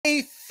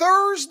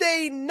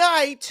Thursday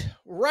night,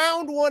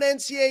 round one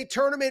NCAA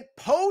tournament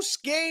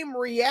post-game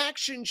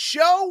reaction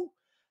show.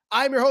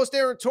 I'm your host,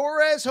 Aaron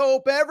Torres.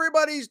 Hope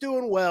everybody's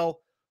doing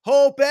well.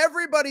 Hope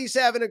everybody's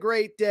having a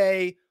great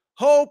day.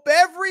 Hope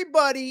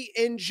everybody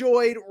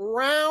enjoyed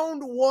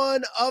round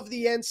one of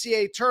the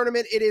NCAA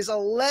tournament. It is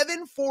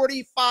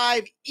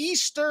 11:45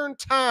 Eastern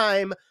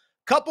time.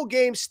 Couple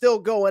games still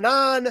going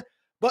on,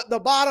 but the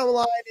bottom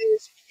line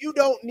is you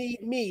don't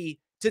need me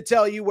to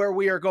tell you where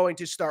we are going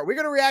to start. We're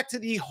going to react to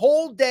the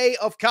whole day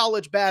of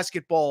college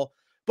basketball,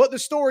 but the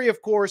story, of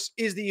course,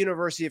 is the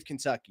University of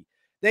Kentucky.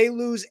 They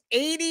lose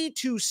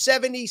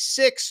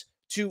 80-76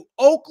 to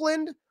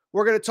Oakland.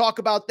 We're going to talk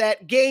about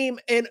that game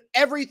and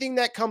everything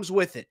that comes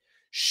with it.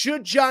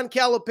 Should John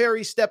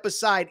Calipari step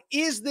aside?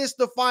 Is this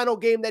the final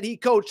game that he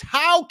coached?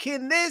 How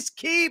can this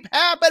keep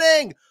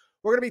happening?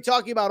 We're going to be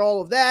talking about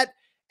all of that.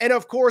 And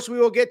of course, we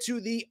will get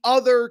to the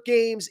other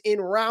games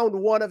in round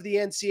one of the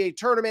NCAA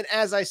tournament.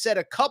 As I said,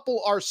 a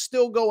couple are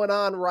still going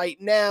on right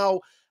now.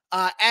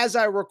 As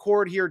I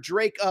record here,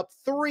 Drake up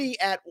 3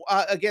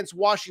 against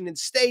Washington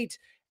State,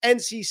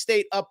 NC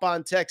State up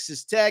on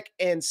Texas Tech,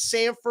 and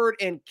Samford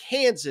and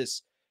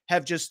Kansas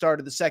have just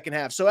started the second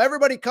half. So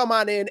everybody come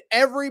on in,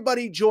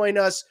 everybody join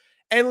us.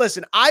 And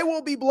listen, I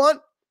will be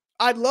blunt.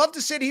 I'd love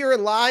to sit here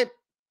and lie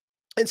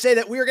and say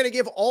that we are going to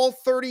give all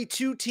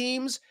 32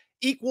 teams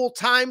equal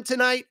time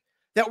tonight,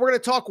 that we're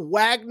going to talk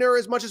Wagner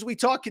as much as we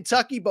talk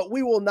Kentucky, but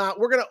we will not.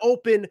 We're going to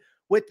open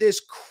with this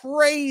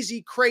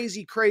crazy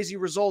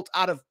result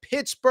out of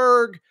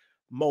Pittsburgh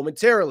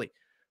momentarily.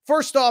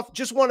 First off,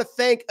 just want to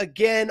thank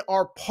again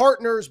our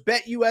partners,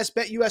 BetUS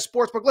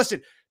Sportsbook.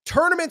 Listen,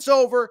 tournament's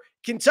over.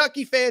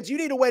 Kentucky fans, you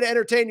need a way to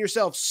entertain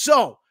yourself.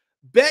 So,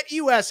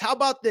 BetUS, how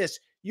about this?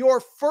 Your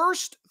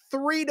first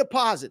 3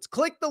 deposits,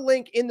 click the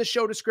link in the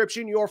show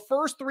description. Your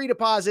first 3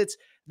 deposits,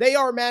 they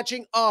are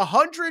matching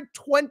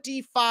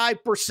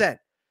 125%.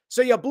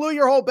 So you blew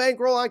your whole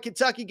bankroll on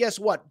Kentucky. Guess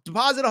what?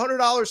 Deposit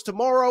 $100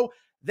 tomorrow.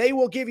 They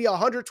will give you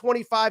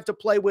 $125 to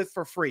play with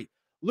for free.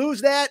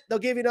 Lose that, they'll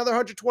give you another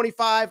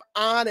 $125,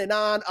 on and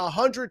on.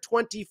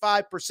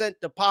 125%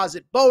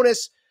 deposit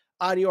bonus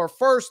on your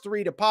first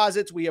 3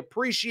 deposits. We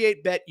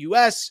appreciate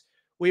BetUS.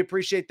 We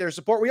appreciate their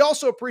support. We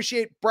also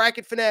appreciate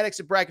Bracket Fanatics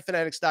at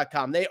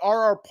bracketfanatics.com. They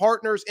are our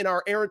partners in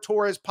our Aaron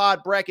Torres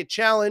Pod Bracket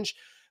Challenge.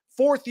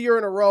 4th year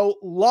in a row.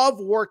 Love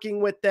working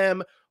with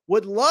them.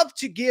 Would love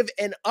to give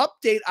an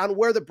update on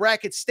where the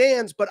bracket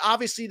stands, but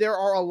obviously there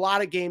are a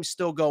lot of games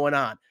still going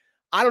on.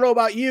 I don't know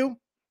about you.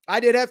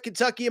 I did have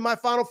Kentucky in my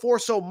Final Four,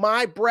 so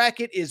my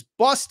bracket is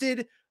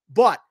busted.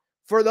 But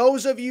for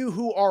those of you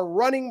who are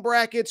running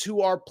brackets,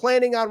 who are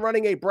planning on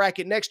running a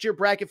bracket next year,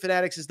 Bracket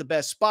Fanatics is the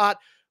best spot.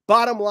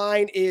 Bottom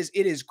line is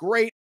it is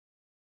great.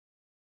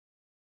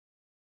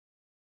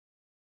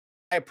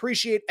 I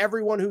appreciate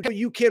everyone who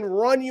you can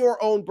run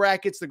your own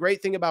brackets. The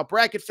great thing about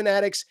Bracket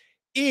Fanatics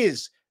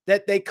is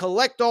that they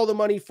collect all the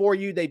money for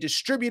you. They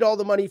distribute all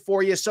the money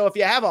for you. So if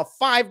you have a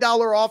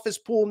 $5 office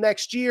pool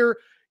next year,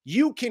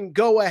 you can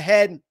go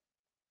ahead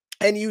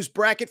and use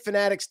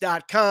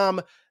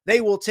bracketfanatics.com. They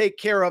will take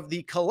care of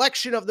the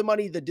collection of the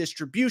money, the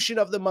distribution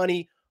of the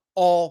money,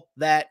 all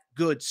that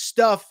good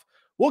stuff.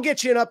 We'll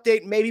get you an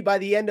update maybe by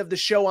the end of the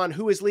show on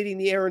who is leading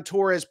the Aaron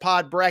Torres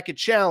Pod Bracket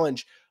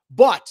Challenge.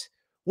 But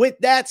with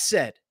that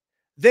said,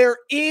 there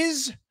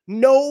is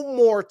no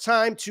more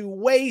time to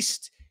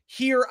waste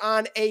here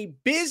on a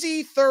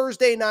busy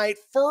Thursday night,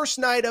 first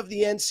night of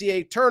the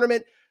NCAA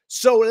tournament.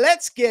 So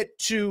let's get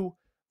to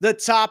the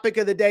topic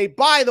of the day.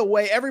 By the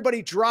way,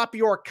 everybody drop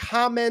your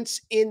comments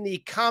in the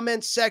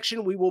comments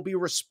section. We will be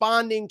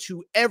responding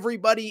to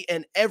everybody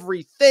and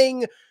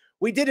everything.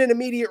 We did an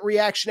immediate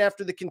reaction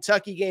after the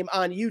Kentucky game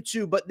on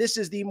YouTube, but this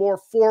is the more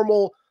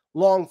formal,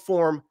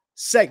 long-form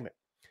segment.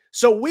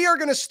 So we are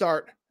going to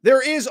start.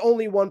 There is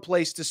only one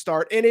place to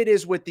start, and it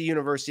is with the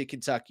University of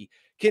Kentucky.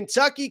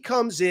 Kentucky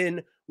comes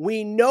in.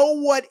 We know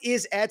what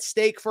is at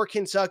stake for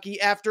Kentucky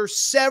after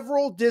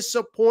several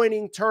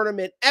disappointing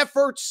tournament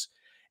efforts.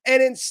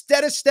 And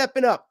instead of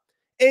stepping up,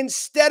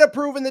 instead of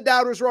proving the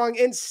doubters wrong,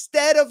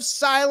 instead of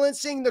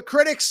silencing the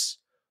critics,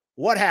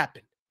 what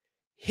happened?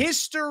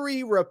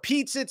 History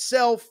repeats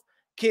itself.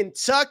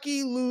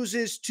 Kentucky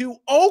loses to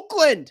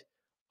Oakland.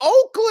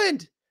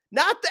 Oakland,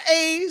 not the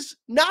A's,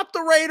 not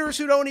the Raiders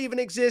who don't even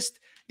exist.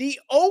 The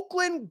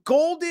Oakland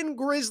Golden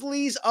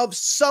Grizzlies of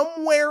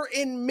somewhere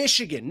in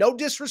Michigan. No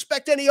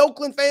disrespect to any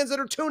Oakland fans that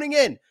are tuning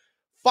in.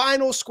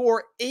 Final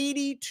score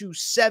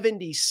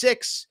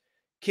 80-76.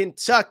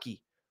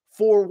 Kentucky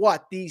for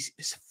what? The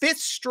 5th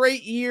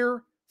straight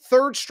year,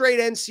 3rd straight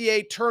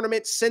NCAA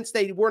tournament since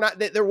there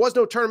was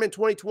no tournament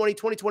 2020,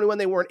 2021,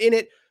 they weren't in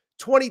it.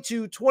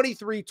 22,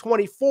 23,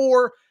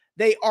 24,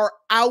 they are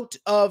out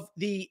of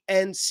the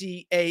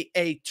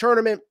NCAA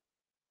tournament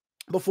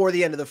before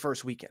the end of the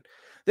first weekend.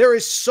 There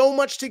is so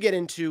much to get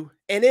into,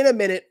 and in a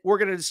minute, we're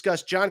going to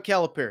discuss John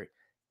Calipari,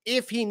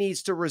 if he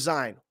needs to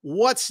resign.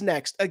 What's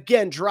next?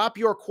 Again, drop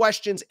your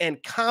questions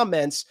and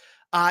comments,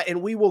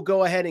 and we will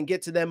go ahead and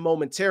get to them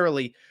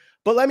momentarily.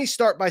 But let me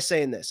start by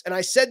saying this, and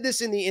I said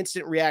this in the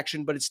instant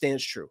reaction, but it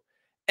stands true.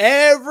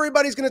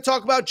 Everybody's going to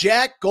talk about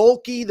Jack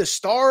Golke, the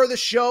star of the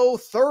show,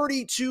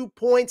 32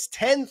 points,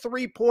 10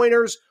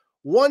 three-pointers,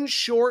 one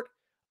short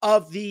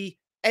of the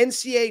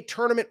NCAA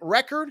tournament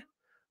record.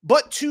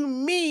 But to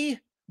me,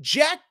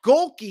 Jack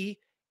Golke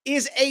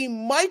is a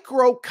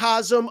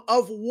microcosm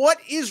of what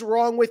is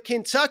wrong with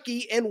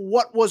Kentucky and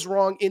what was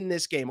wrong in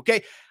this game,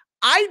 okay?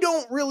 I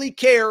don't really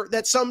care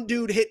that some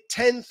dude hit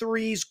 10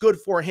 threes, good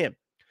for him.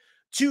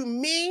 To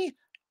me,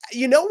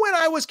 you know when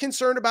I was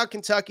concerned about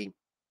Kentucky?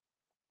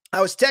 I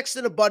was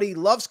texting a buddy,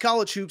 loves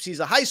college hoops. He's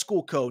a high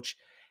school coach.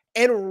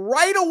 And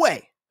right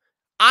away,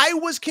 I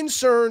was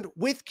concerned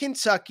with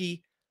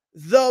Kentucky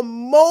the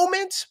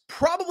moment,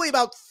 probably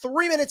about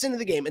 3 minutes into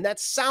the game. And that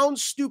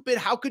sounds stupid.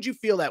 How could you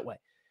feel that way?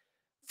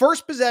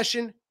 First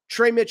possession,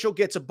 Trey Mitchell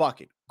gets a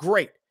bucket.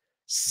 Great.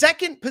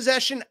 Second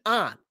possession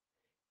on.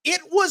 It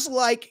was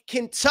like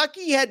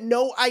Kentucky had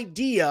no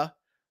idea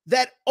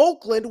that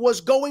Oakland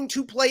was going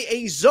to play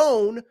a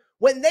zone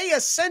when they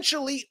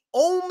essentially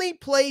only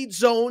played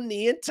zone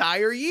the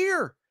entire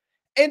year.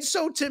 And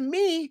so to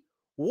me,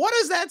 what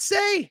does that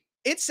say?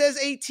 It says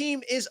a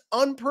team is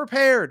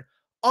unprepared,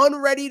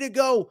 unready to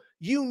go.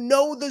 You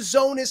know the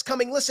zone is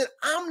coming. Listen,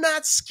 I'm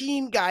not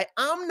scheme guy.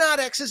 I'm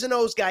not X's and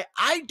O's guy.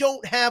 I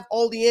don't have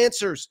all the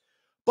answers.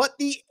 But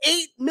the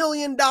 $8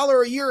 million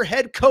a year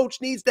head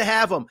coach needs to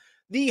have them.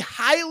 The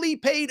highly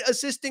paid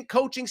assistant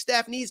coaching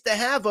staff needs to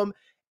have them.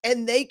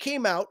 And they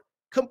came out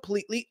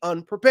completely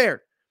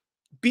unprepared.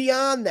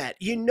 Beyond that,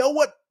 you know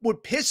what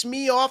would piss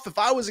me off if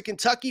I was a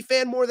Kentucky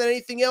fan more than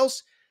anything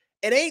else?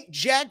 It ain't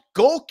Jack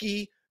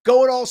Golke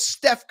going all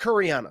Steph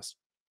Curry on us.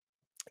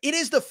 It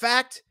is the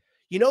fact,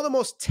 you know the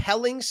most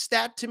telling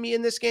stat to me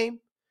in this game?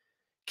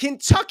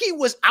 Kentucky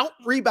was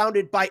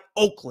out-rebounded by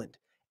Oakland.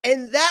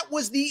 And that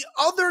was the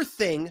other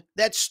thing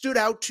that stood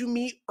out to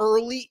me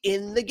early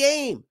in the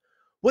game,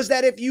 was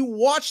that if you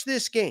watch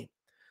this game,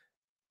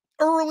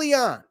 early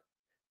on,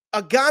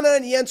 Agana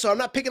and Yenso, I'm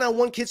not picking on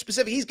one kid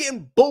specific, he's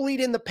getting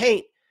bullied in the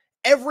paint.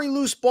 Every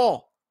loose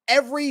ball,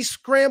 every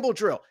scramble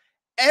drill,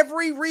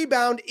 every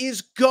rebound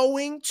is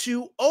going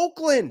to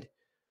Oakland.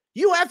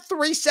 You have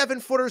 3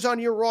 7-footers on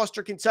your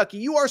roster, Kentucky.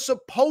 You are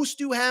supposed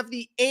to have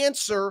the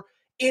answer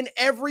in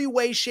every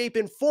way, shape,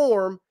 and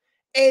form,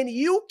 and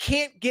you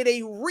can't get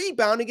a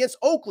rebound against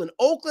Oakland.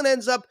 Oakland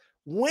ends up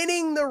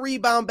winning the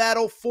rebound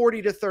battle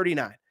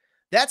 40-39.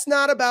 That's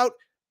not about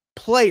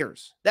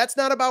players. That's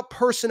not about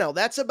personnel.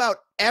 That's about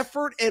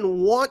effort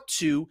and want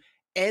to.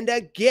 And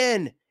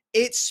again,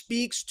 it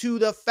speaks to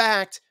the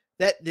fact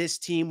that this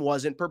team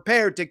wasn't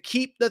prepared to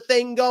keep the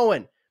thing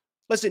going.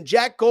 Listen,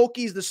 Jack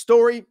Golke's the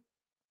story.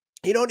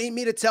 You don't need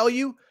me to tell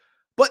you,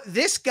 but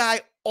this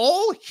guy,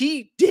 all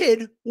he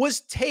did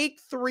was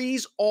take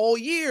threes all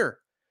year.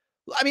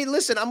 I mean,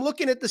 listen, I'm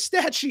looking at the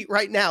stat sheet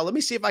right now. Let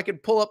me see if I can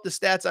pull up the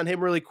stats on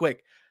him really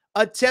quick.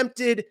 How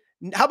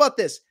about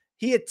this?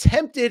 He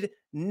attempted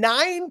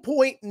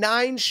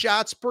 9.9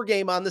 shots per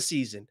game on the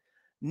season.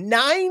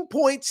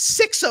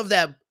 9.6 of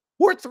them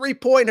were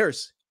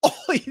three-pointers. All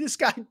this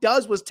guy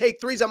does was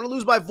take threes. I'm going to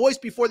lose my voice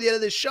before the end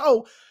of this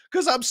show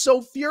because I'm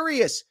so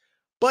furious.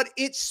 But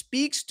it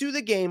speaks to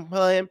the game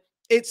plan.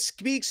 It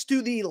speaks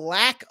to the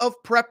lack of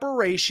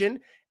preparation,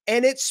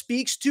 and it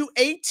speaks to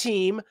a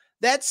team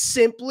that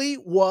simply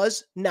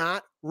was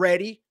not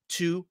ready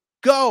to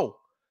go.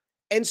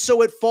 And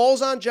so it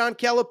falls on John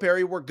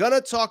Calipari. We're going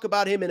to talk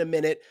about him in a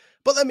minute.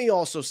 But let me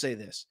also say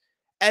this.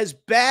 As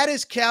bad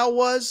as Cal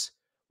was,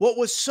 and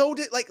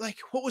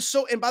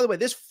by the way,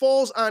 this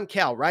falls on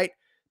Cal, right?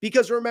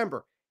 Because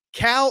remember,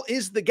 Cal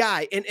is the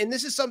guy. And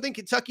this is something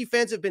Kentucky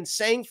fans have been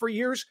saying for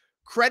years.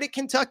 Credit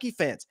Kentucky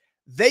fans.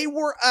 They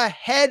were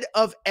ahead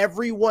of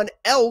everyone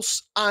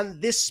else on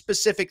this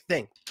specific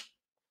thing.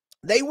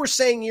 They were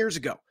saying years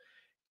ago,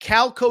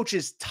 Cal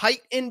coaches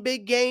tight in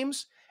big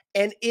games,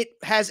 and it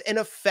has an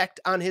effect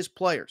on his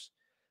players.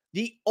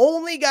 The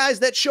only guys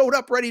that showed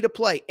up ready to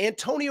play,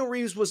 Antonio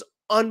Reeves was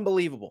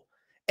unbelievable.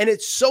 And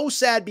it's so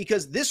sad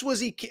because this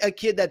was a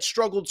kid that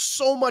struggled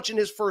so much in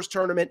his first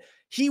tournament.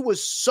 He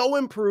was so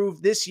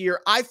improved this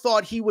year. I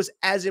thought he was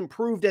as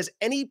improved as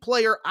any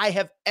player I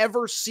have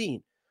ever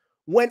seen.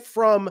 Went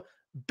from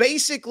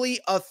basically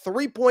a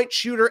three-point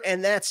shooter,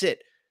 and that's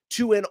it,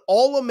 to an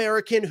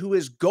All-American who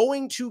is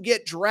going to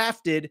get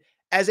drafted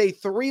as a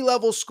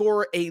 3-level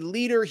scorer, a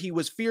leader. He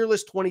was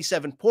fearless,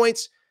 27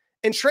 points.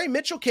 And Trey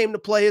Mitchell came to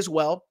play as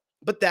well,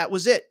 but that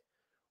was it.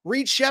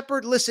 Reed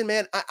Sheppard, listen,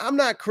 man, I'm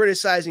not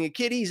criticizing a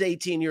kid. He's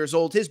 18 years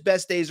old. His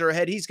best days are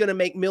ahead. He's going to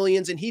make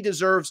millions, and he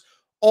deserves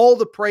all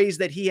the praise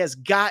that he has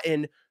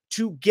gotten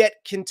to get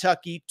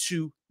Kentucky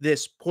to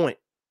this point.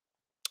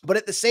 But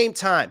at the same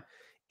time,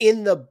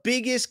 in the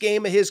biggest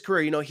game of his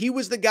career, he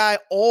was the guy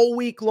all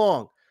week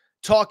long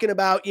talking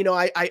about,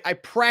 I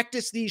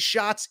practice these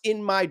shots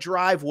in my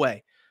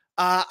driveway.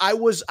 I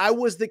was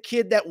the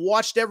kid that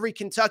watched every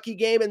Kentucky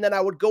game, and then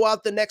I would go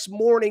out the next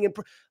morning and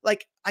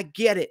I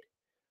get it.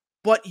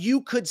 But you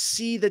could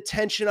see the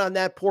tension on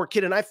that poor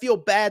kid. And I feel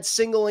bad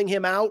singling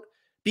him out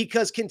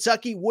because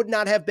Kentucky would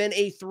not have been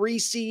a 3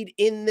 seed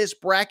in this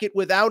bracket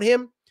without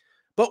him.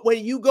 But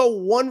when you go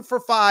 1 for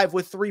 5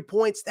 with 3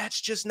 points,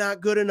 that's just not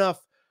good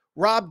enough.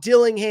 Rob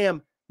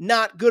Dillingham,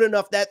 not good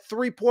enough. That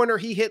three-pointer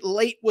he hit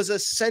late was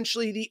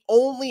essentially the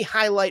only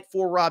highlight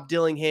for Rob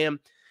Dillingham.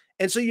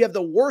 And so you have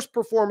the worst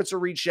performance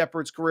of Reed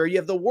Shepherd's career. You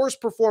have the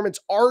worst performance,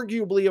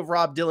 arguably, of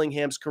Rob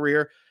Dillingham's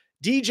career.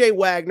 DJ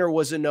Wagner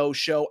was a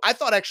no-show. I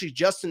thought actually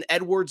Justin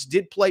Edwards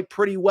did play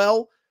pretty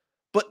well.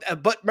 But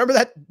remember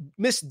that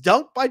missed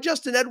dunk by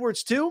Justin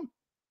Edwards too?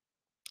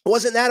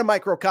 Wasn't that a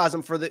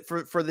microcosm for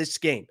this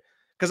game?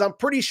 Because I'm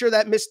pretty sure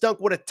that missed dunk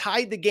would have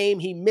tied the game.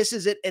 He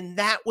misses it, and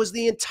that was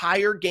the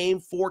entire game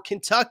for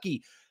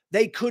Kentucky.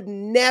 They could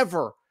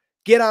never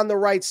get on the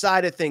right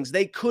side of things.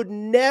 They could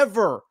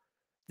never,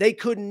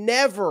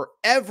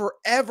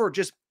 ever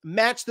just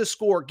match the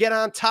score, get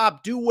on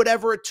top, do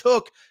whatever it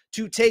took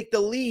to take the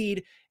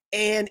lead.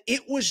 And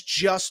it was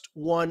just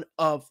one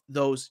of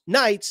those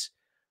nights.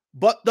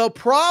 But the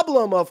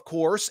problem, of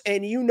course,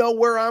 and you know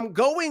where I'm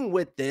going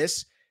with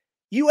this,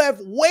 you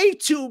have way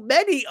too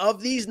many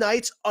of these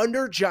nights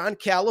under John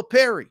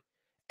Calipari.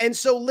 And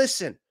so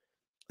listen,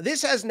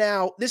 this is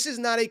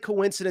not a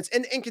coincidence.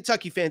 And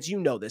Kentucky fans, you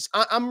know this.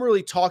 I'm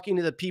really talking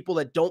to the people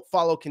that don't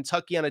follow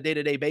Kentucky on a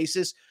day-to-day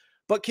basis,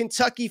 but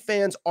Kentucky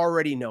fans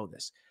already know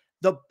this.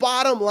 The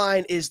bottom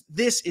line is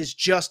this is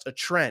just a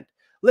trend.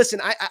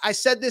 Listen, I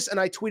said this and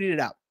I tweeted it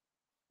out.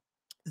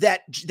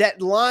 That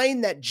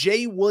line that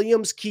Jay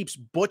Williams keeps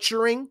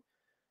butchering,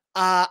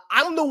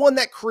 I'm the one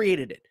that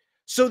created it.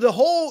 So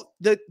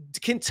the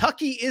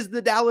Kentucky is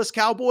the Dallas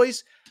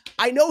Cowboys.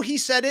 I know he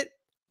said it.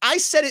 I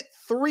said it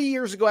 3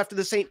 years ago after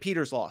the St.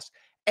 Peter's loss.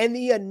 And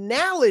the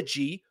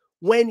analogy,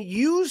 when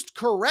used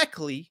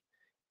correctly,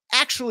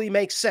 actually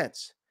makes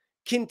sense.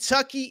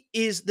 Kentucky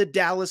is the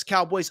Dallas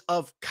Cowboys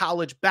of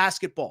college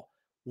basketball.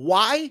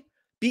 Why?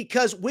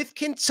 Because with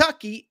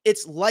Kentucky,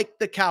 it's like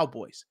the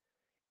Cowboys.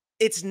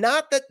 It's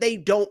not that they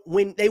don't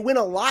win. They win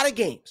a lot of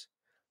games.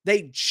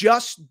 They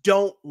just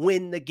don't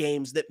win the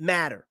games that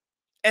matter.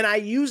 And I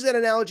used that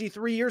analogy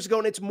 3 years ago,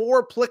 and it's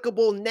more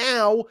applicable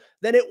now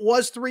than it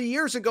was 3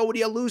 years ago when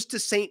you lose to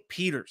St.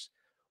 Peter's.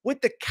 With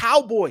the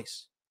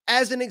Cowboys,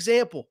 as an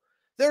example,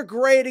 they're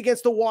great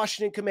against the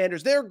Washington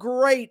Commanders. They're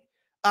great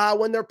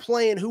when they're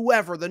playing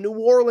whoever, the New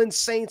Orleans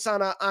Saints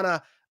on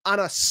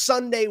a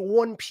Sunday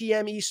 1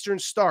 p.m. Eastern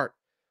start.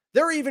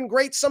 They're even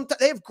great sometimes.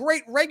 They have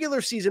great regular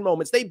season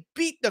moments. They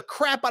beat the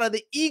crap out of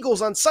the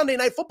Eagles on Sunday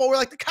Night Football. We're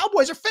like, the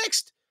Cowboys are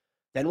fixed.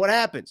 Then what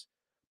happens?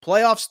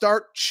 Playoff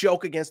start,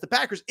 choke against the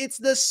Packers. It's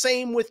the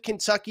same with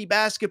Kentucky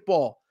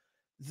basketball.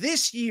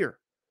 This year,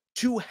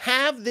 to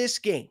have this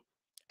game,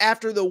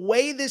 after the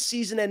way this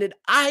season ended,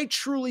 I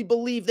truly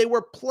believe they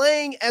were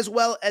playing as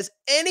well as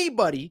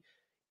anybody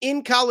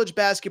in college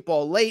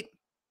basketball late.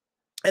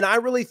 And I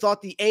really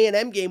thought the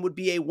A&M game would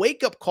be a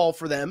wake-up call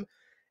for them.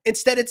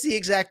 Instead, it's the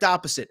exact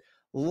opposite.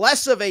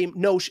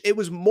 It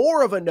was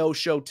more of a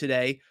no-show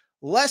today,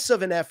 less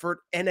of an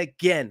effort. And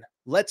again,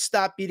 let's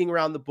stop beating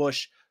around the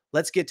bush.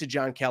 Let's get to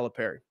John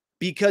Calipari.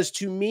 Because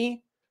to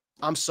me,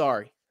 I'm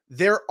sorry,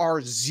 there are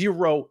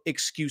zero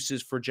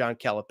excuses for John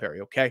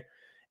Calipari, okay?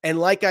 And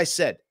like I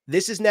said,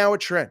 this is now a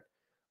trend.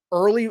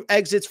 Early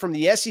exits from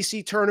the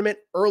SEC tournament,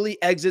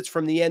 early exits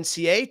from the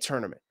NCAA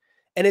tournament.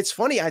 And it's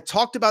funny, I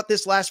talked about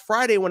this last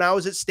Friday when I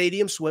was at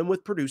Stadium Swim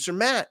with producer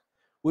Matt.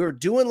 We were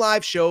doing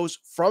live shows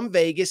from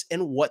Vegas,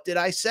 and what did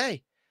I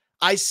say?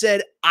 I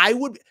said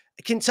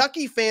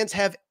Kentucky fans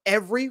have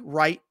every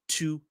right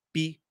to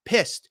be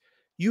pissed.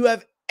 You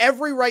have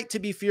every right to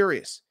be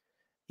furious.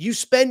 You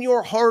spend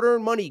your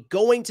hard-earned money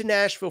going to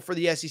Nashville for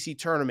the SEC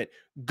tournament,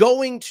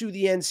 going to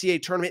the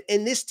NCAA tournament,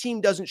 and this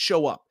team doesn't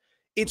show up.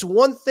 It's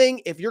one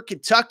thing if you're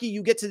Kentucky,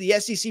 you get to the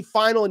SEC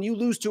final and you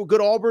lose to a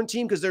good Auburn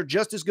team because they're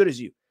just as good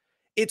as you.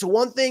 It's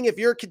one thing if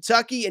you're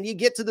Kentucky and you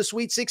get to the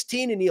Sweet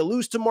 16 and you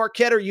lose to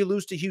Marquette or you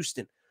lose to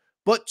Houston.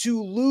 But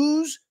to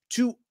lose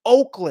to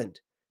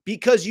Oakland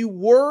because you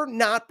were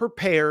not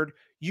prepared,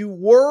 you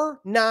were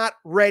not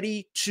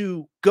ready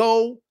to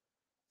go,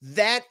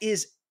 that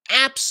is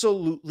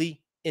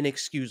absolutely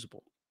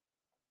inexcusable.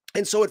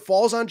 And so it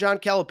falls on John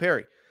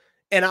Calipari.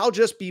 And I'll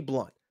just be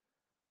blunt.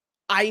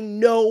 I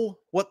know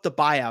what the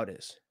buyout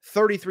is,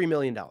 $33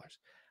 million.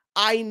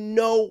 I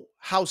know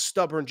how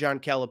stubborn John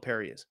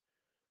Calipari is.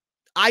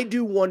 I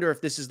do wonder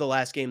if this is the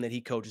last game that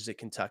he coaches at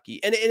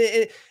Kentucky. And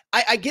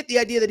I get the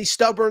idea that he's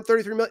stubborn,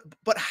 $33 million,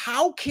 but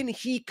how can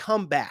he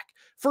come back?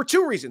 For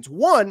two reasons.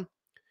 One,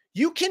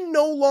 you can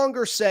no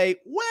longer say,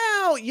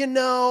 well,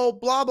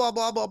 blah, blah,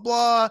 blah, blah,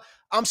 blah.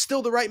 I'm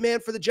still the right man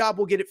for the job.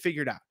 We'll get it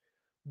figured out.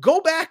 Go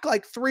back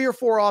like 3 or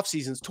 4 off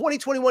seasons.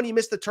 2021, you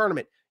missed the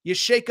tournament. You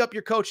shake up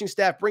your coaching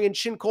staff, bring in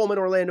Chin Coleman,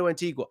 Orlando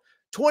Antigua.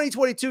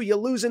 2022, you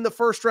lose in the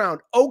first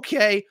round.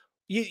 Okay,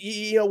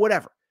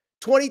 whatever.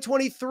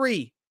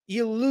 2023,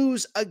 you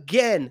lose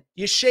again.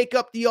 You shake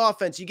up the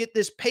offense. You get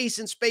this pace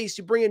and space.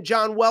 You bring in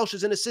John Welsh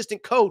as an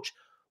assistant coach.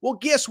 Well,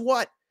 guess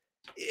what?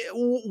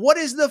 What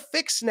is the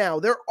fix now?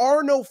 There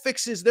are no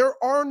fixes. There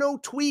are no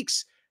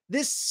tweaks.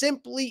 This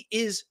simply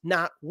is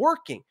not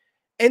working.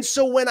 And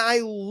so when I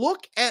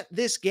look at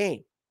this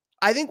game,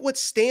 I think what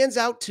stands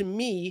out to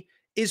me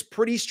is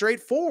pretty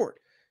straightforward.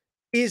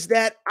 is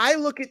that I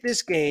look at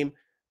this game.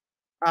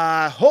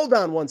 Hold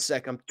on one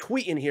sec. I'm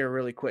tweeting here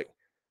really quick.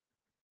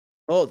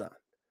 Hold on.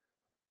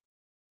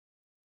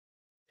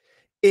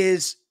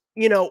 Is,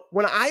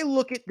 when I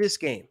look at this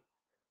game,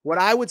 what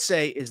I would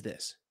say is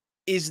this,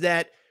 is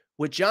that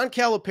with John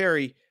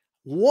Calipari,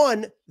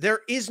 one,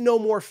 there is no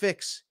more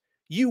fix.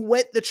 You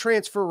went the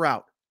transfer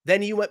route.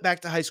 Then you went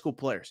back to high school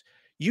players.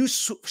 You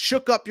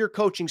shook up your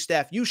coaching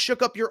staff. You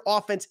shook up your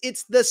offense.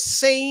 It's the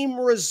same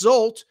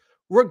result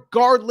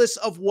regardless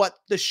of what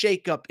the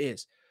shakeup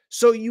is.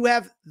 So you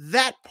have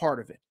that part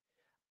of it.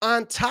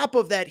 On top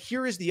of that,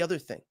 here is the other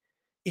thing.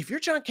 If you're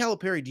John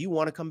Calipari, do you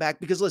want to come back?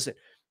 Because listen,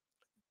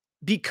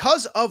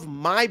 because of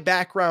my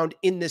background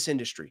in this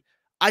industry,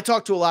 I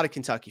talk to a lot of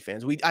Kentucky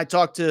fans. I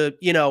talk to,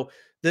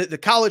 the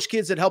college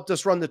kids that helped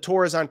us run the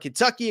Torres on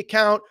Kentucky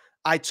account.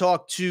 I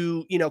talk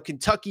to,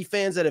 Kentucky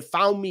fans that have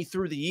found me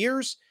through the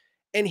years.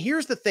 And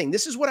here's the thing.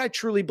 This is what I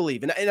truly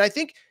believe. And I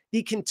think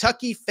the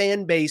Kentucky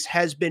fan base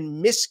has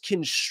been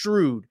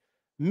misconstrued,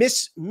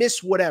 miss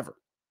whatever.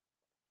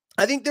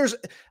 I think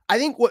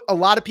what a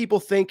lot of people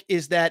think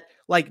is that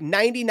like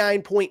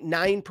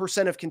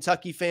 99.9% of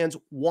Kentucky fans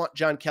want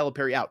John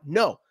Calipari out.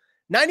 No,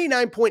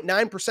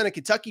 99.9% of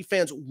Kentucky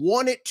fans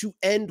want it to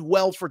end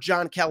well for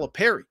John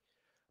Calipari,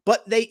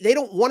 but they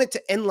don't want it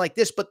to end like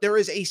this. But there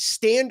is a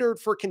standard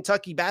for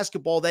Kentucky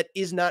basketball that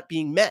is not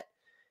being met.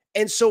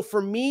 And so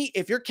for me,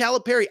 if you're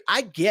Calipari,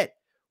 I get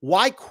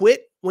why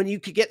quit when you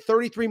could get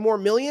 33 more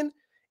million.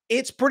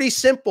 It's pretty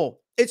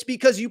simple. It's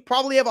because you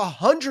probably have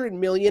 100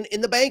 million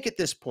in the bank at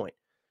this point.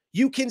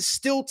 You can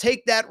still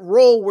take that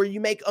role where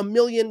you make $1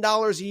 million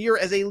a year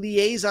as a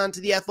liaison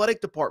to the athletic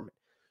department.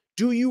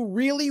 Do you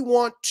really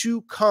want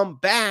to come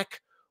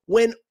back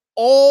when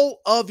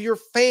all of your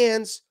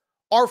fans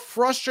are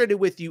frustrated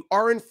with you,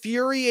 are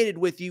infuriated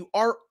with you,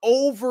 are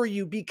over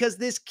you because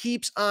this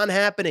keeps on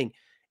happening?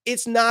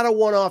 It's not a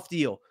one-off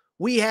deal.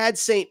 We had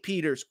St.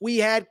 Peter's. We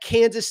had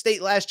Kansas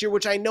State last year,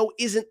 which I know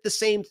isn't the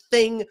same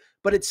thing,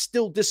 but it's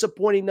still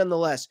disappointing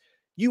nonetheless.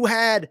 You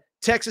had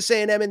Texas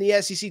A&M in the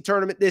SEC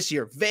tournament this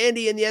year,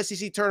 Vandy in the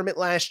SEC tournament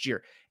last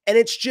year. And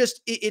it's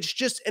just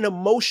an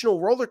emotional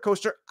roller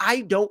coaster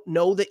I don't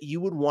know that you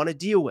would want to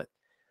deal with.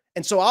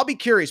 And so I'll be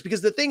curious,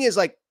 because the thing is,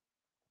 like,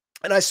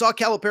 and I saw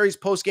Calipari's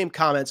post-game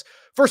comments.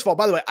 First of all,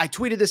 by the way, I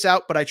tweeted this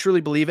out, but I truly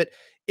believe it,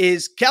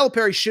 is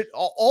Calipari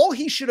all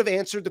he should have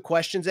answered the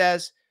questions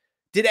as,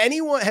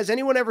 has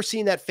anyone ever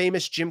seen that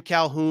famous Jim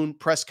Calhoun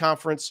press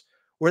conference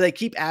where they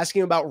keep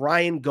asking about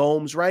Ryan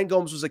Gomes? Ryan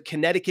Gomes was a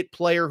Connecticut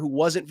player who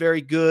wasn't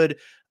very good,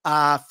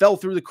 fell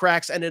through the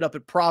cracks, ended up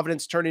at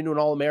Providence, turned into an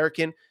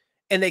All-American.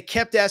 And they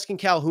kept asking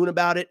Calhoun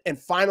about it. And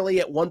finally,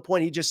 at one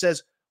point, he just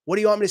says, "What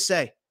do you want me to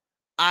say?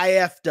 I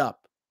effed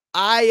up.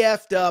 I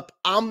effed up.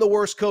 I'm the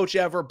worst coach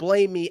ever.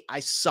 Blame me.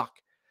 I suck."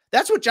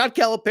 That's what John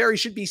Calipari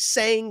should be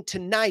saying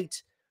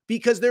tonight,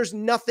 because there's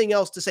nothing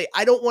else to say.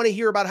 I don't want to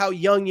hear about how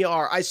young you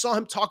are. I saw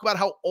him talk about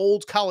how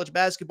old college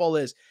basketball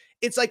is.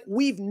 It's like,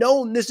 we've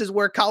known this is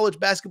where college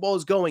basketball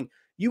is going.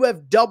 You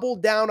have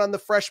doubled down on the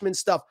freshman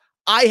stuff.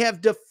 I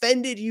have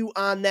defended you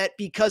on that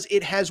because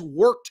it has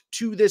worked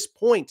to this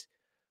point.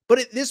 But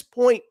at this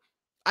point,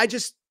 I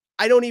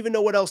don't even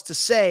know what else to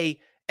say.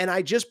 And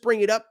I just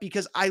bring it up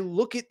because I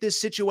look at this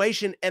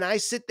situation and I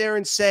sit there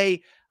and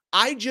say,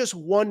 I just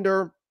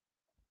wonder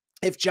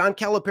if John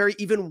Calipari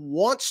even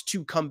wants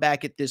to come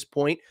back at this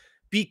point,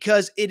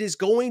 because it is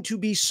going to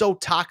be so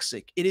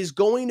toxic. It is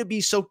going to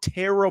be so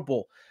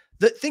terrible.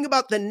 The thing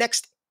about the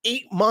next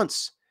 8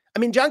 months, I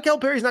mean, John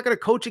Calipari is not going to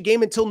coach a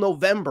game until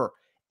November.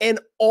 And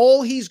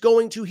all he's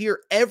going to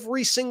hear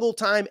every single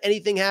time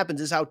anything happens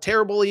is how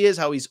terrible he is,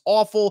 how he's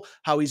awful,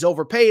 how he's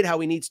overpaid,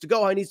 how he needs to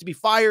go, how he needs to be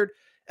fired.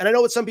 And I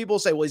know what some people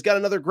say, well, he's got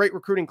another great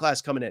recruiting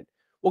class coming in.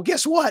 Well,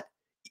 guess what?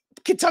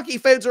 Kentucky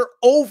fans are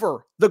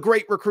over the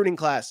great recruiting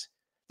class.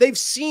 They've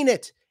seen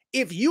it.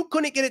 If you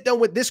couldn't get it done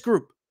with this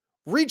group,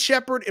 Reed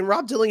Shepherd and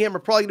Rob Dillingham are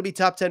probably going to be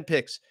top 10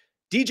 picks.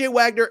 DJ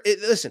Wagner,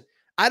 listen,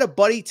 I had a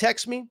buddy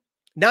text me,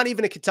 not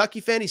even a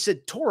Kentucky fan. He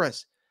said,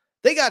 Torres,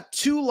 they got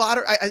two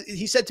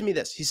he said to me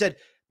this. He said,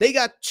 they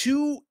got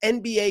 2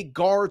 NBA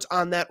guards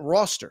on that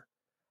roster.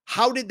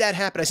 How did that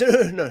happen? I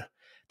said, no.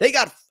 They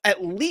got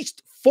at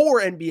least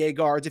 4 NBA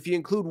guards if you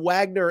include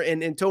Wagner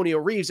and Antonio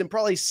Reeves, and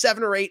probably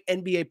 7 or 8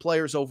 NBA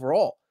players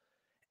overall.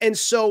 And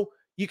so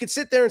you could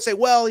sit there and say,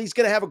 well, he's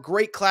going to have a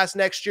great class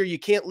next year. You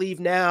can't leave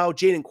now.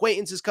 Jaden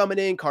Quaintance is coming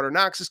in. Carter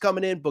Knox is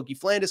coming in. Boogie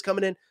Fland is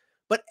coming in.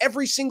 But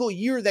every single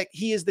year that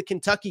he is the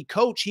Kentucky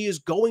coach, he is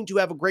going to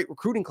have a great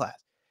recruiting class.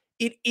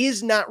 It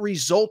is not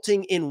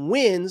resulting in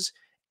wins.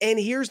 And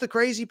here's the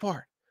crazy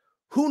part.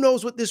 Who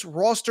knows what this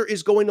roster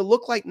is going to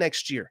look like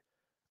next year?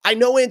 I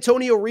know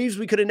Antonio Reeves,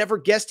 we could have never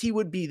guessed he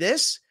would be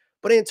this,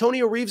 but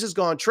Antonio Reeves is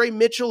gone. Trey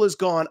Mitchell is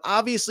gone.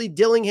 Obviously,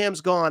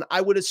 Dillingham's gone.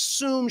 I would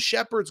assume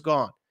Shepherd's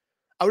gone.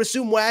 I would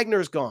assume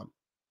Wagner's gone.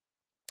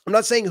 I'm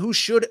not saying who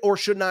should or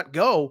should not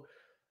go,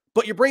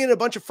 but you're bringing in a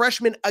bunch of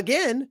freshmen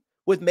again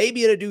with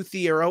maybe an Adu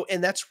Thiero,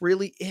 and that's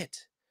really it.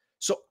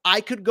 So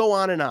I could go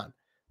on and on,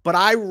 but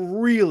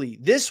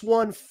this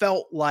one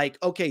felt like,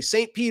 okay,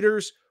 St.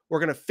 Peter's, we're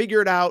going to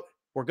figure it out.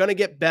 We're going to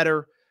get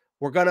better.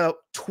 We're going to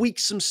tweak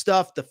some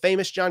stuff, the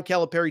famous John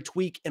Calipari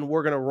tweak, and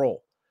we're going to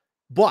roll.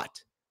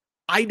 But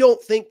I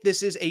don't think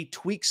this is a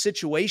tweak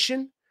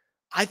situation.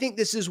 I think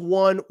this is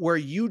one where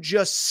you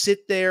just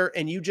sit there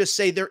and you just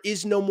say, there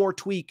is no more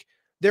tweak.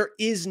 There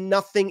is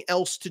nothing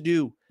else to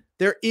do.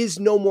 There is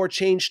no more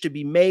change to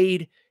be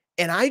made.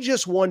 And I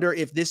just wonder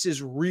if this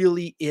is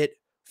really it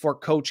for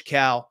Coach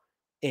Cal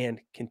and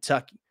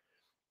Kentucky.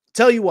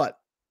 Tell you what,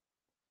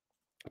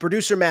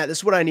 producer Matt, this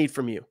is what I need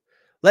from you.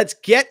 Let's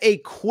get a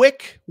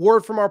quick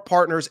word from our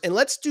partners and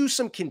let's do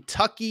some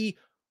Kentucky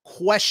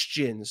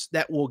questions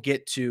that we'll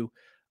get to.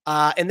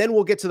 And then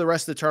we'll get to the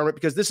rest of the tournament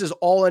because this is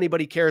all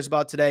anybody cares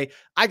about today.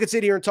 I could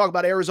sit here and talk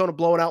about Arizona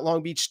blowing out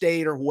Long Beach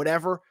State or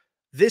whatever.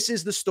 This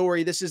is the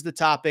story. This is the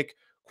topic.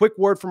 Quick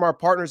word from our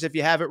partners if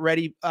you have it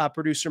ready,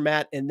 producer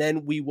Matt, and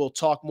then we will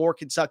talk more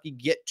Kentucky.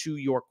 Get to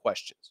your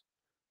questions.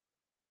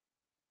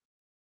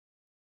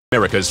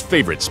 America's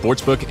favorite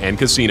sportsbook and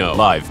casino.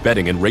 Live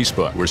betting and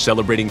racebook. We're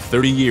celebrating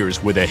 30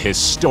 years with a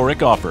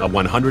historic offer. A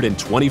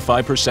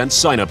 125%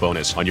 sign-up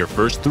bonus on your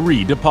first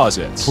 3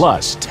 deposits.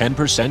 Plus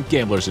 10%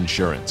 gambler's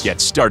insurance. Get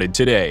started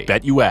today.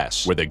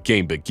 BetUS, where the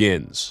game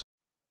begins.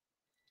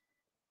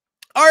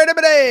 All right,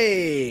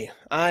 everybody.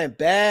 I am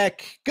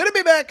back. Good to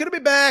be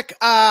back.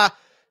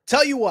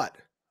 Tell you what.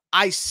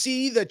 I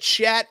see the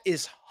chat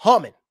is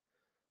humming.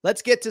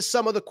 Let's get to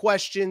some of the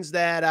questions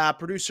that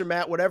producer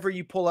Matt, whatever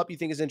you pull up you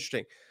think is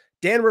interesting.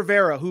 Dan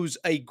Rivera, who's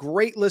a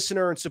great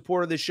listener and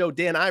supporter of this show.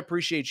 Dan, I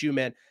appreciate you,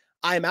 man.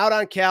 I'm out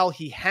on Cal.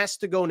 He has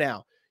to go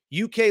now.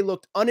 UK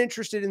looked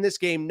uninterested in this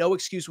game. No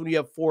excuse when you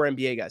have 4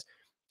 NBA guys.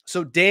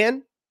 So,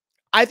 Dan,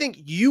 I think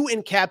you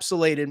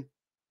encapsulated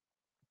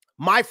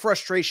my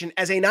frustration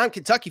as a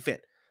non-Kentucky fan.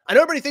 I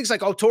know everybody thinks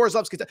like, oh, Torres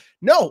loves Kentucky.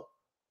 No,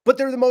 but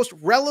they're the most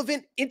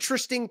relevant,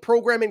 interesting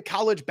program in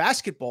college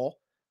basketball.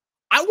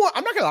 I'm not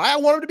going to lie. I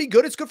want them to be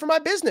good. It's good for my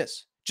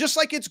business. Just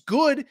like it's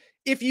good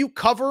if you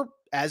cover,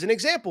 as an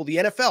example, the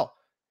NFL.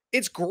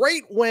 It's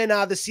great when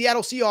the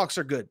Seattle Seahawks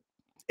are good.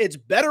 It's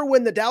better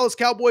when the Dallas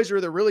Cowboys are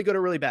either really good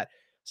or really bad.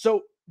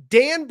 So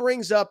Dan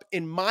brings up,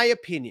 in my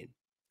opinion,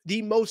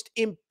 the most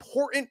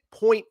important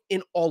point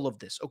in all of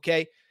this,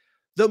 okay?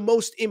 The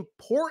most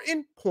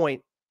important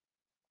point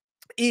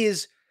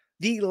is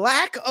the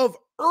lack of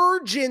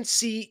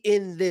urgency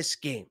in this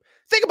game.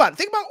 Think about it.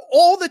 Think about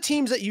all the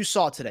teams that you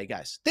saw today,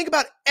 guys. Think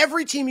about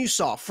every team you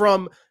saw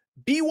from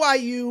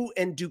BYU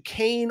and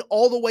Duquesne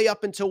all the way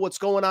up until what's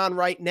going on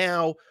right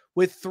now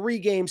with 3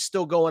 games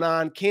still going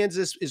on.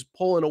 Kansas is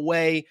pulling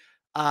away.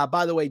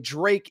 By the way,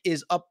 Drake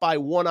is up by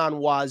 1 on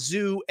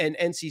Wazoo and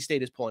NC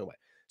State is pulling away.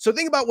 So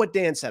think about what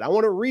Dan said. I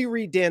want to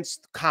reread Dan's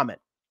comment.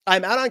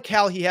 I'm out on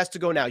Cal. He has to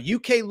go now.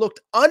 UK looked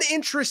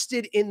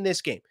uninterested in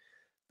this game.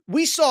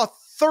 We saw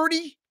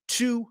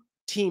 32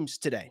 teams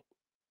today.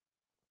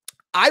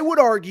 I would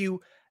argue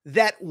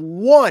that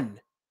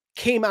 1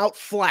 came out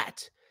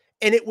flat,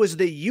 and it was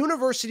the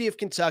University of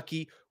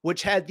Kentucky,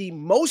 which had the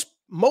most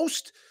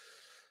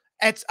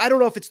I don't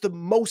know if it's the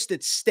most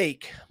at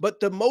stake,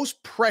 but the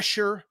most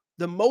pressure,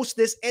 the most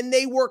this, and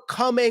they were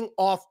coming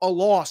off a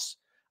loss.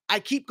 I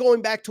keep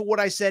going back to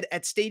what I said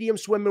at Stadium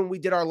Swim when we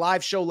did our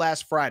live show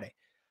last Friday.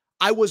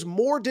 I was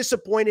more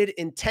disappointed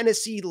in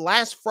Tennessee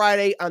last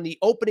Friday on the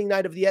opening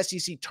night of the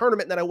SEC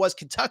tournament than I was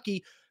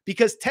Kentucky,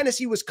 because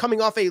Tennessee was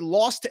coming off a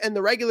loss to end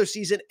the regular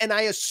season, and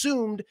I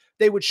assumed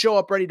they would show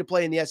up ready to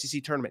play in the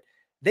SEC tournament.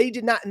 They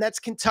did not, and that's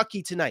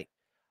Kentucky tonight.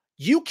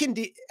 You can,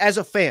 as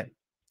a fan,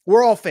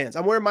 we're all fans.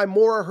 I'm wearing my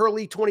Maura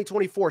Hurley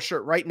 2024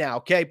 shirt right now,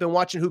 okay? I've been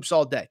watching hoops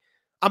all day.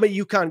 I'm a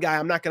UConn guy.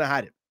 I'm not going to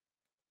hide it.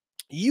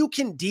 You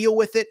can deal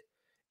with it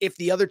if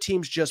the other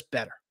team's just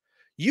better.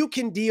 You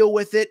can deal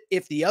with it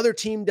if the other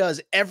team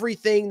does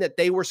everything that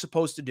they were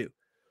supposed to do.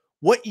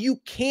 What you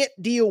can't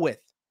deal with,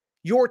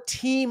 your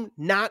team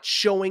not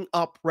showing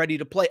up ready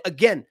to play.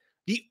 Again,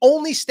 the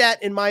only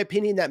stat, in my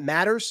opinion, that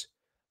matters,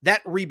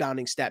 that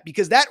rebounding stat,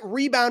 because that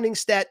rebounding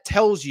stat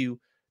tells you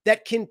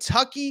that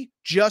Kentucky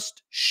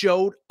just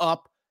showed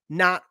up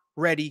not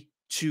ready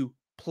to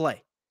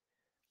play.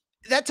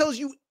 That tells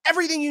you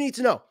everything you need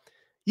to know.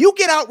 You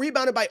get out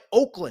rebounded by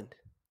Oakland.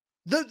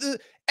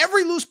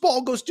 Every loose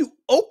ball goes to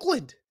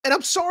Oakland. And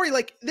I'm sorry,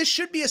 like, this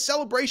should be a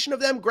celebration of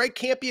them, Greg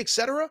Campy,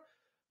 etc.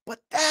 But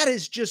that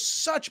is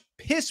just such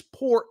piss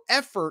poor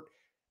effort.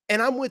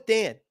 And I'm with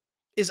Dan.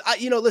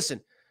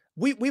 Listen,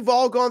 we've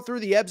all gone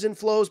through the ebbs and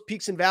flows,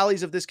 peaks and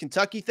valleys of this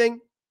Kentucky thing.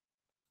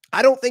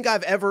 I don't think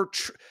I've ever,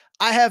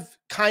 I have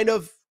kind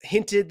of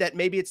hinted that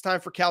maybe it's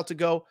time for Cal to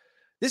go.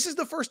 This is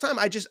the first time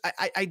I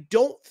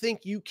don't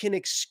think you can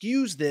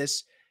excuse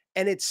this.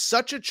 And it's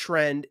such a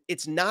trend.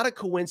 It's not a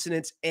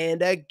coincidence.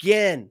 And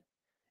again,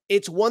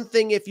 it's one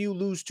thing if you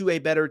lose to a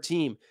better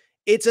team.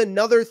 It's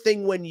another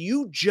thing when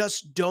you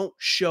just don't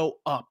show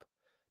up.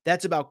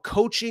 That's about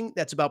coaching.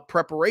 That's about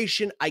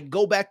preparation. I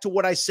go back to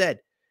what I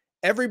said.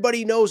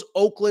 Everybody knows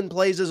Oakland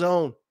plays a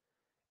zone.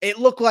 It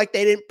looked like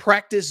they didn't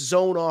practice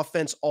zone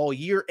offense all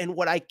year. And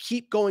what I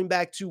keep going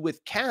back to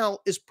with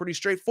Cal is pretty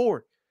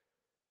straightforward.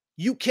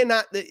 You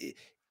cannot,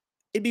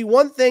 it'd be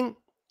one thing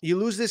You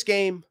lose this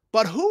game,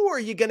 but who are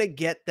you going to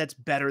get that's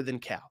better than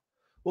Cal?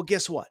 Well,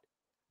 guess what?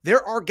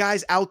 There are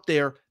guys out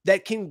there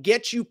that can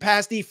get you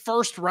past the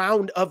first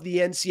round of the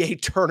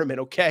NCAA tournament,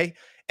 okay?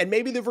 And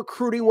maybe the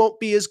recruiting won't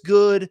be as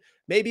good.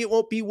 Maybe it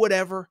won't be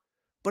whatever.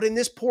 But in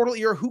this portal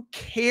era, who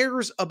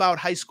cares about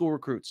high school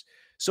recruits?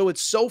 So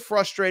it's so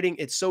frustrating.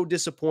 It's so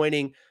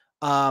disappointing.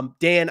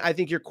 Dan, I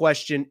think your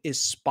question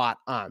is spot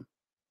on.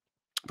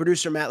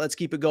 Producer Matt, let's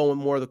keep it going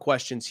with more of the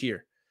questions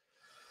here.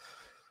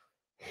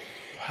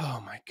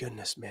 Oh, my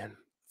goodness, man.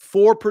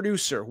 For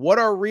producer, what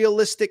are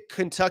realistic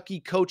Kentucky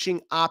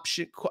coaching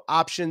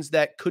options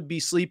that could be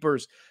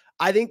sleepers?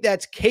 I think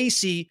that's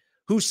Casey,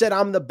 who said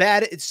I'm the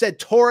baddest. It said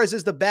Torres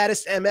is the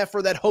baddest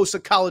MFer that hosts a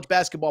college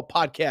basketball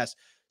podcast.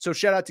 So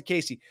shout out to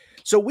Casey.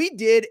 So we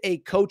did a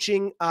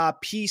coaching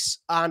piece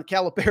on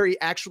Calipari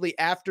actually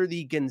after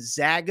the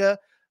Gonzaga,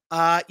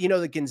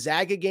 the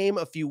Gonzaga game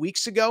a few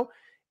weeks ago.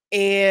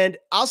 And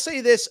I'll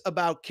say this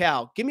about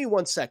Cal. Give me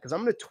 1 sec, because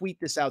I'm going to tweet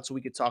this out so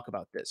we could talk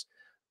about this.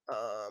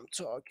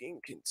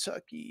 Talking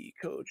Kentucky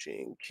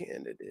coaching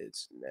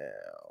candidates now.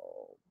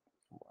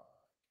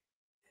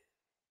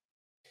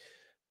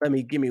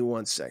 Give me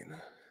 1 second.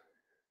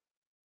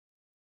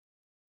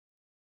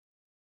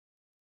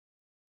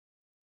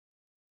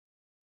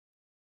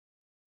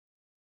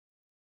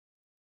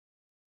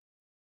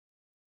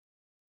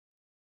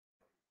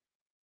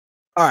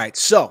 All right.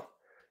 So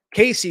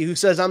Casey, who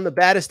says I'm the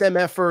baddest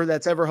MFer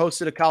that's ever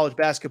hosted a college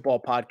basketball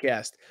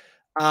podcast.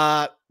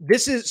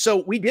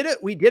 We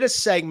did a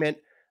segment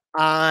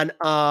on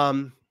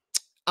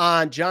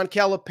John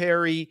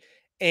Calipari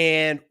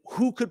and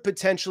who could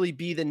potentially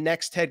be the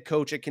next head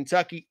coach at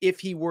Kentucky if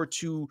he were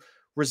to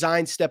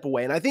resign, step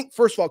away. And I think,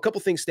 first of all, a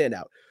couple things stand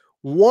out.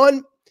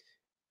 One,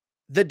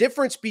 the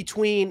difference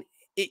between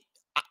it.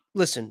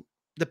 Listen,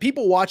 the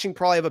people watching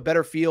probably have a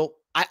better feel.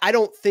 I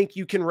don't think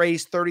you can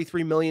raise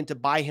 $33 million to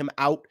buy him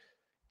out.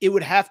 It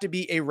would have to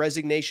be a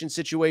resignation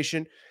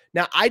situation.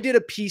 Now, I did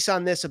a piece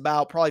on this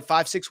about probably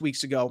 5-6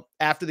 weeks ago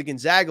after the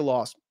Gonzaga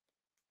loss.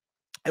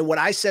 And what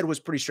I said was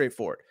pretty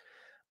straightforward.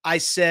 I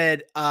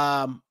said,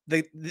 let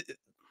me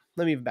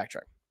even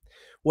backtrack.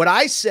 What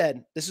I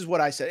said, this is what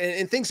I said,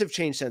 and things have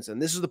changed since then.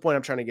 This is the point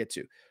I'm trying to get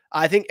to.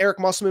 I think Eric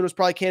Musselman was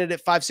probably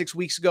candidate 5-6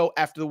 weeks ago.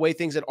 After the way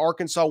things at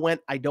Arkansas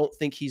went, I don't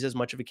think he's as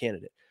much of a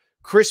candidate.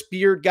 Chris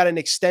Beard got an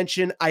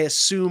extension. I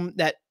assume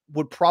that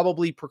would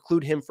probably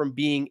preclude him from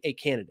being a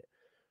candidate.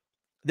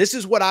 This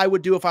is what I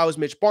would do if I was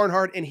Mitch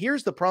Barnhart. And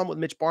here's the problem with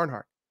Mitch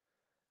Barnhart.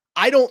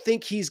 I don't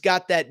think he's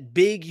got that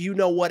big,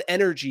 you-know-what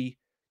energy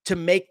to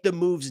make the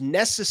moves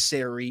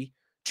necessary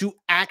to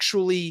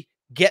actually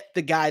get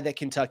the guy that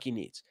Kentucky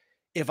needs.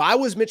 If I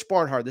was Mitch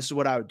Barnhart, this is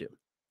what I would do.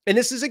 And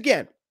this is,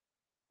 again,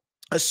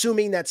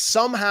 assuming that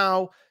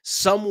somehow,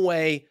 some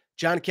way,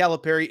 John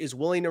Calipari is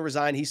willing to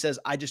resign. He says,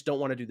 I just don't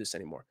want to do this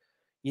anymore.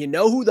 You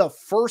know who the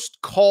first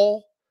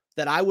call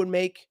that I would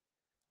make?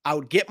 I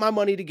would get my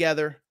money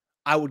together.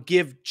 I would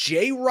give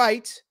Jay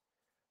Wright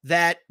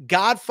that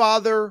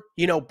Godfather,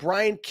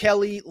 Brian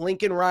Kelly,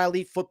 Lincoln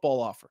Riley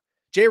football offer.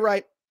 Jay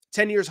Wright,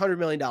 10 years, $100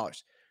 million.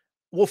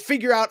 We'll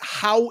figure out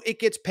how it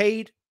gets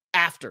paid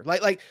after.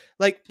 Like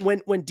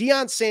when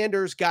Deion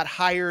Sanders got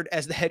hired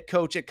as the head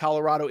coach at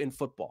Colorado in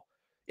football.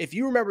 If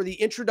you remember the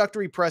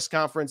introductory press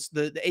conference,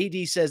 the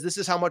AD says, this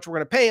is how much we're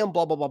going to pay him,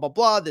 blah, blah, blah, blah,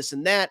 blah, this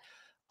and that.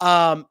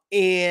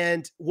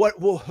 And what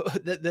will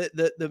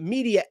the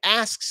media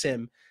asks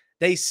him,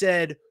 they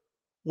said,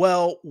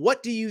 well,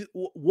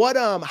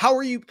 how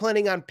are you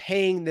planning on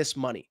paying this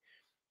money?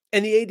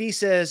 And the AD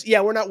says, yeah,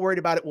 we're not worried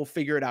about it. We'll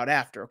figure it out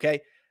after.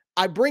 Okay.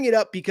 I bring it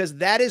up because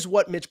that is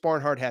what Mitch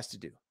Barnhart has to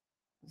do.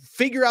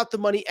 Figure out the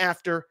money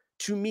after.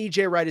 To me,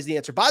 Jay Wright is the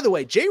answer. By the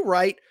way, Jay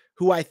Wright,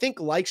 who I think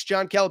likes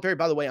John Calipari,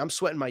 by the way, I'm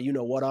sweating my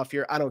you-know-what off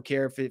here. I don't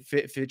care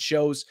if it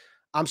shows.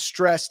 I'm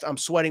stressed. I'm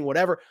sweating,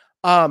 whatever.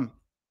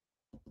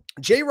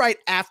 Jay Wright,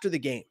 after the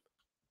game,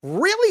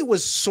 really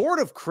was sort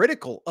of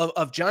critical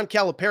of John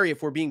Calipari,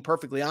 if we're being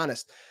perfectly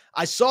honest.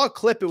 I saw a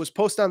clip. It was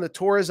posted on the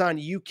Torres on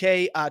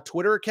UK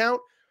Twitter account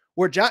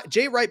where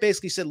Jay Wright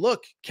basically said,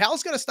 look,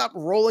 Cal's got to stop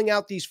rolling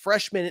out these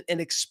freshmen and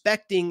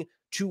expecting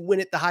to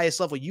win at the highest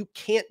level. You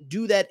can't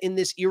do that in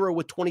this era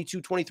with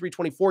 22, 23,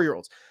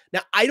 24-year-olds. Now,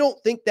 I don't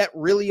think that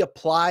really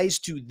applies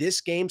to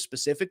this game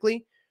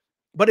specifically,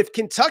 but if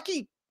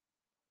Kentucky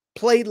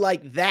played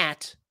like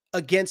that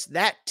against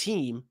that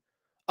team,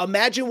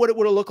 imagine what it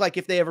would have looked like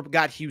if they ever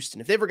got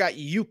Houston, if they ever got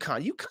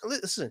UConn.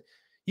 Listen,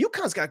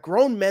 UConn's got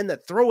grown men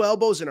that throw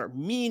elbows and are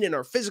mean and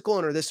are physical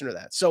and are this and are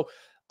that. So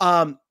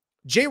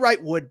Jay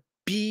Wright would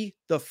be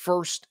the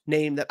first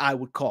name that I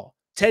would call.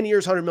 10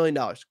 years, $100 million.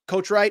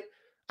 Coach Wright,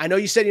 I know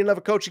you said you'll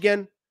never coach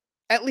again.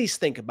 At least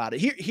think about it.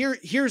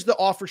 Here's the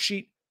offer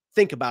sheet.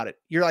 Think about it.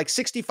 You're like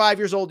 65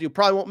 years old. You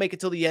probably won't make it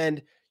till the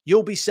end.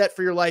 You'll be set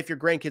for your life. Your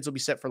grandkids will be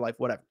set for life,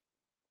 whatever.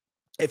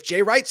 If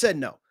Jay Wright said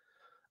no,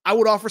 I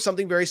would offer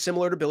something very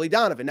similar to Billy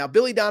Donovan. Now,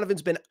 Billy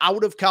Donovan's been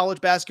out of college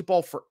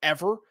basketball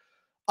forever.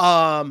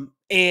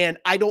 And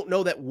I don't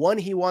know that, one,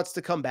 he wants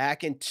to come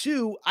back. And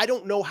two, I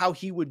don't know how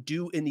he would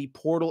do in the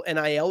portal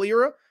NIL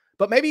era.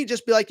 But maybe you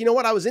just be like, you know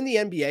what? I was in the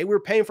NBA. We were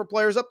paying for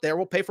players up there.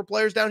 We'll pay for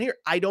players down here.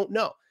 I don't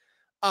know.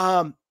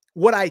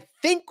 What I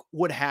think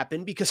would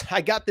happen, because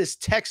I got this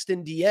text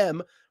in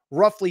DM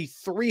roughly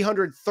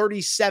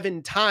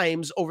 337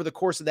 times over the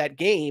course of that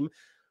game,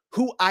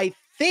 who I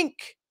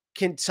think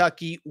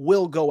Kentucky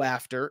will go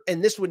after,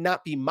 and this would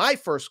not be my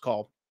first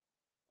call,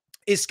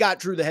 is Scott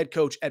Drew, the head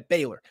coach at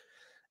Baylor.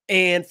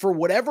 And for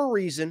whatever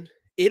reason,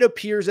 it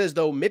appears as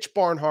though Mitch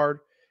Barnhart,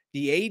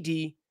 the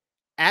AD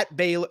at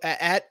Baylor,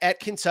 at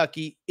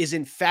Kentucky, is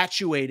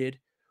infatuated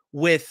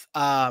with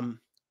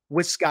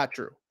Scott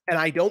Drew. And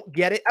I don't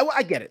get it.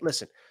 I get it.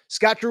 Listen,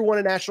 Scott Drew won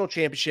a national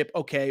championship.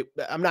 Okay,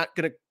 I'm not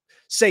going to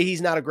say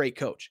he's not a great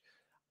coach.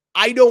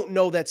 I don't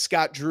know that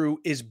Scott Drew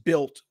is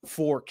built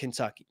for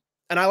Kentucky.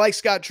 And I like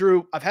Scott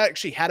Drew. I've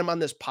actually had him on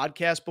this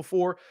podcast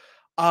before.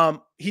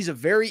 He's a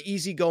very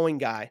easygoing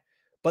guy.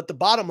 But the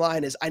bottom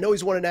line is, I know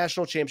he's won a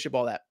national championship,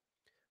 all that,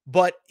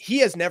 but he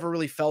has never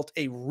really felt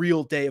a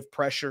real day of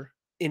pressure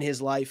in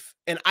his life.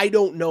 And I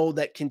don't know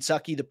that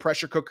Kentucky, the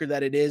pressure cooker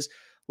that it is,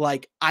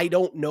 like, I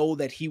don't know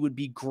that he would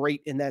be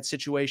great in that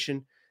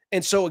situation.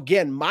 And so,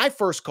 again, my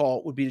first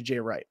call would be to Jay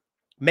Wright.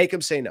 Make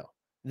him say no.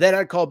 Then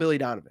I'd call Billy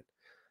Donovan.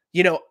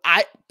 You know,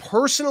 I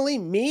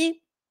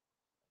personally,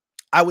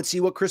 I would see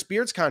what Chris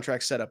Beard's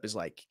contract setup is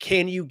like.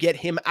 Can you get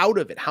him out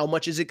of it? How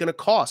much is it going to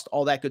cost?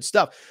 All that good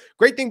stuff.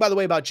 Great thing, by the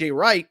way, about Jay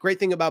Wright, great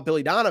thing about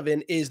Billy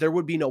Donovan is there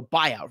would be no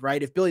buyout,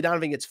 right? If Billy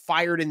Donovan gets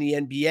fired in the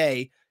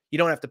NBA, you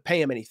don't have to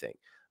pay him anything.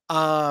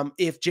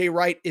 If Jay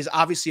Wright is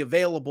obviously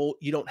available,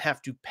 you don't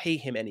have to pay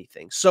him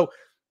anything. So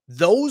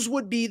those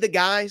would be the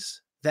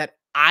guys that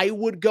I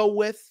would go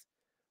with.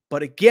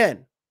 But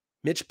again,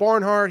 Mitch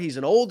Barnhart, he's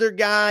an older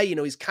guy. You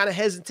know, he's kind of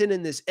hesitant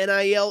in this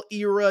NIL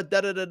era,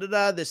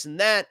 this and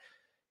that.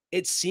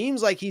 It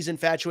seems like he's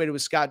infatuated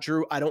with Scott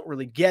Drew. I don't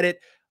really get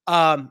it.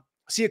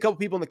 See a couple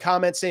people in the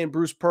comments saying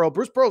Bruce Pearl.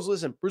 Bruce Pearl's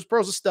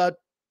a stud.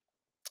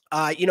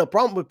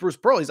 Problem with Bruce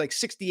Pearl, he's like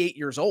 68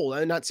 years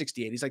old. Not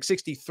 68. He's like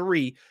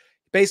 63,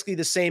 basically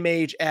the same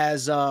age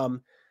as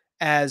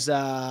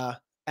Calipari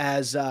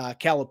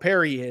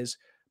is.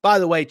 By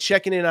the way,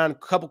 checking in on a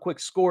couple quick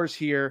scores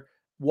here.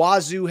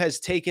 Wazoo has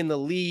taken the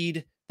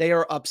lead. They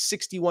are up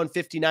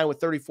 61-59 with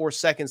 34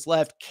 seconds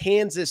left.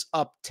 Kansas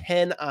up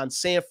 10 on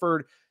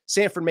Sanford.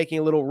 Sanford making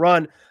a little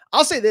run.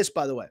 I'll say this,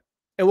 by the way,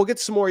 and we'll get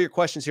to some more of your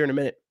questions here in a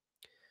minute.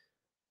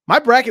 My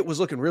bracket was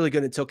looking really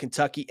good until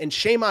Kentucky, and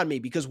shame on me,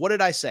 because what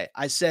did I say?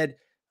 I said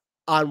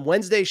on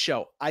Wednesday's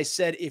show, I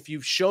said, if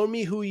you've shown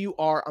me who you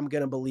are, I'm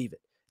going to believe it.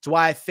 It's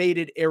why I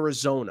faded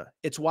Arizona.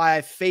 It's why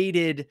I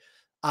faded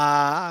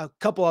a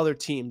couple other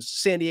teams,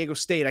 San Diego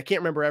State. I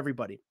can't remember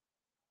everybody.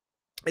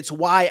 It's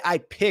why I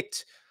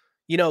picked,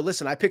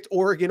 I picked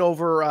Oregon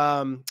over,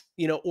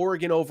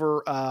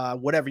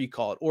 whatever you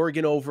call it,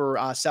 Oregon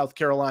over South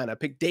Carolina. I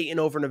picked Dayton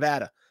over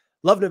Nevada.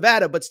 Love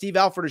Nevada, but Steve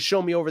Alford has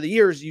shown me over the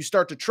years, you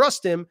start to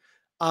trust him,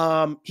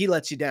 he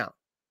lets you down.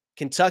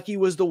 Kentucky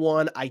was the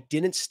one. I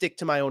didn't stick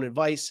to my own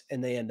advice,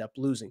 and they end up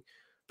losing.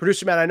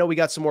 Producer Matt, I know we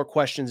got some more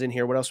questions in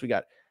here. What else we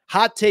got?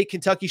 Hot take,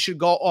 Kentucky should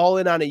go all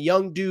in on a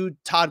young dude,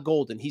 Todd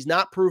Golden. He's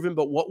not proven,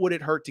 but what would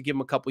it hurt to give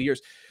him a couple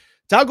years?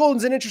 Todd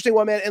Golden's an interesting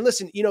one, man. And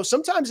listen,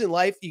 sometimes in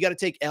life, you got to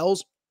take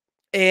L's.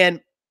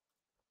 And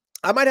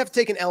I might have to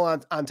take an L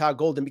on Todd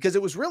Golden, because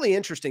it was really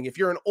interesting. If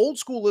you're an old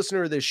school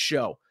listener of this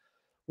show,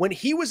 when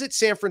he was at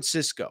San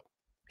Francisco,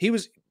 he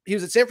was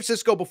at San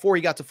Francisco before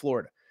he got to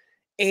Florida.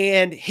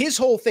 And his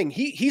whole thing,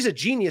 he's a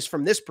genius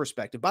from this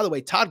perspective. By the way,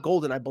 Todd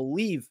Golden, I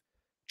believe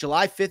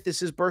July 5th is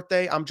his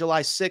birthday. I'm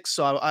July 6th.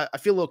 So I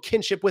feel a little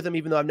kinship with him,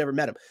 even though I've never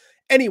met him.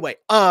 Anyway,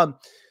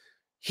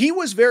 he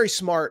was very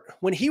smart.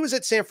 When he was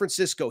at San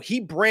Francisco, he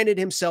branded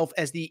himself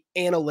as the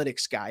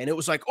analytics guy. And it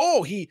was like,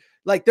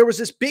 there was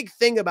this big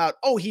thing about,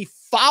 he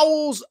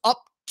fouls up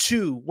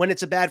to when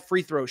it's a bad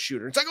free throw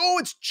shooter. It's like,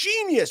 it's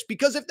genius,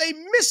 because if they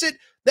miss it,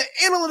 the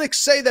analytics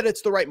say that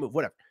it's the right move,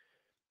 whatever.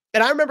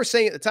 And I remember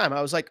saying at the time,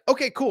 I was like,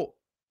 okay, cool.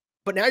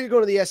 But now you're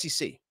going to the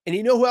SEC. And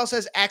you know who else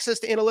has access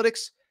to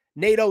analytics?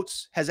 Nate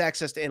Oates has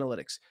access to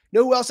analytics. You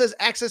know who else has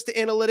access to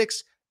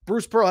analytics?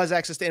 Bruce Pearl has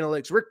access to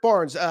analytics. Rick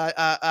Barnes,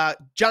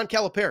 John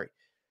Calipari.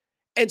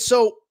 And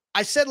so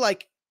I said, I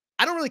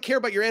don't really care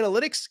about your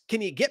analytics.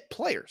 Can you get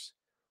players?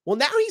 Well,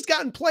 now he's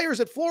gotten players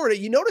at Florida.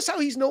 You notice how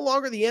he's no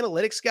longer the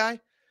analytics guy?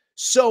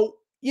 So,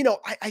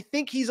 I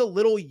think he's a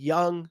little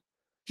young.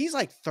 He's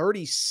like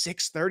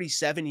 36,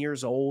 37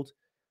 years old.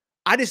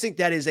 I just think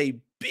that is a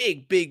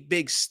big, big,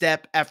 big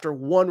step after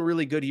one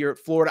really good year at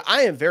Florida.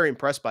 I am very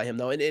impressed by him,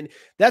 though. And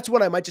that's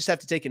what I might just have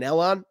to take an L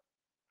on.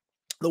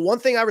 The one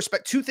thing I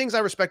respect, two things I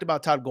respect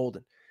about Todd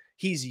Golden.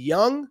 He's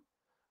young,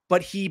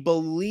 but he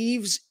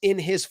believes in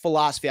his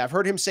philosophy. I've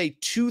heard him say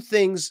two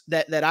things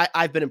that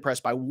I've been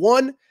impressed by.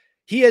 One,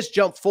 he has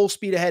jumped full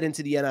speed ahead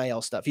into the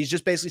NIL stuff. He's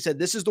just basically said,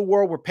 this is the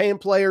world. We're paying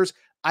players.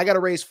 I got to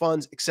raise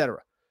funds,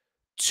 etc.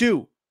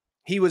 Two,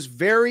 he was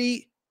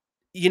very,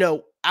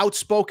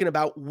 outspoken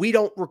about, we're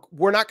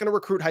not going to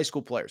recruit high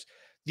school players.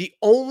 The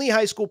only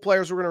high school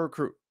players we're going to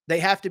recruit, they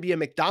have to be a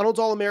McDonald's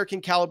All-American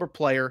caliber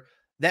player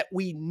that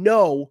we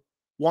know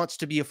wants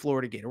to be a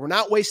Florida Gator. We're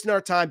not wasting our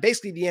time.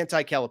 Basically, the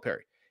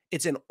anti-Calipari.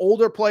 It's an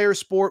older player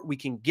sport. We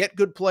can get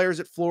good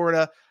players at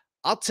Florida.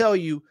 I'll tell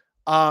you,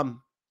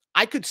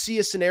 I could see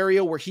a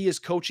scenario where he is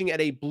coaching at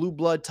a blue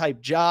blood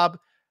type job.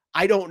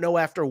 I don't know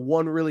after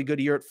one really good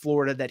year at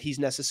Florida that he's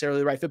necessarily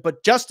the right fit.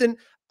 But Justin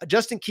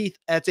Keith,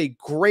 that's a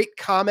great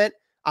comment.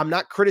 I'm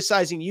not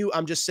criticizing you.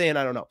 I'm just saying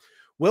I don't know.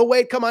 Will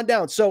Wade, come on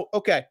down. So,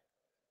 okay.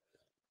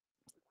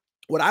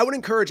 What I would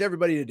encourage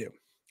everybody to do,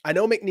 I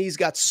know McNeese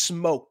got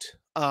smoked.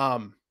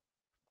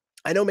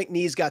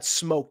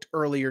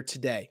 Earlier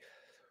today.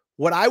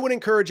 What I would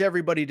encourage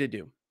everybody to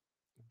do,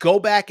 go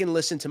back and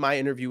listen to my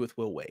interview with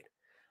Will Wade.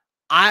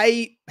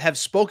 I have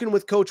spoken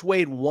with Coach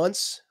Wade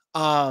once,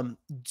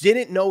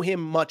 didn't know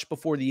him much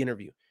before the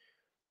interview.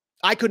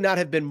 I could not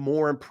have been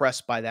more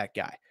impressed by that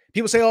guy.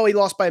 People say, oh, he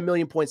lost by 1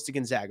 million points to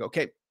Gonzaga.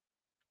 Okay.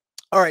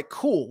 All right,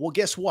 cool. Well,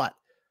 guess what?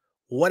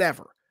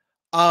 Whatever.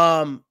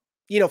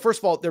 First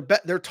of all,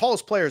 their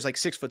tallest player is like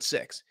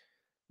 6'6".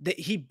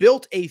 He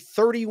built a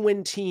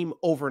 30-win team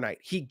overnight.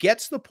 He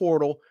gets the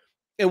portal.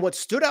 And what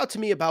stood out to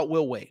me about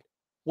Will Wade,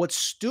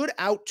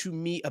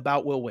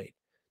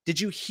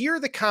 did you hear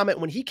the comment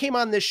when he came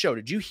on this show?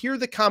 Did you hear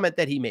the comment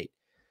that he made?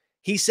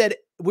 He said,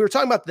 we were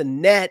talking about the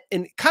net,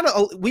 and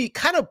we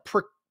kind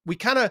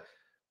of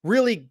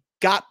really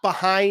got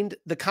behind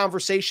the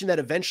conversation that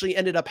eventually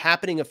ended up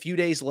happening a few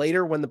days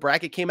later when the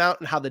bracket came out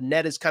and how the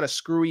net is kind of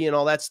screwy and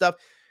all that stuff.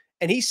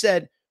 And he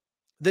said,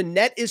 the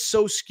net is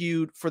so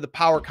skewed for the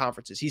power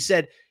conferences. He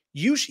said,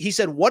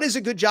 what is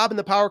a good job in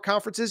the power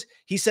conferences?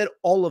 He said,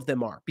 all of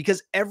them are,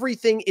 because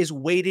everything is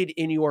weighted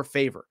in your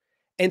favor.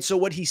 And so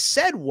what he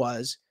said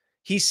was,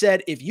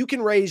 if you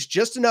can raise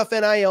just enough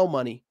NIL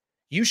money,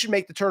 you should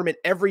make the tournament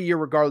every year,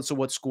 regardless of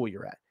what school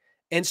you're at.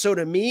 And so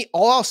to me,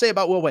 all I'll say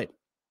about Will Wade,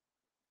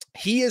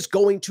 he is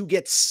going to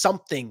get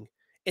something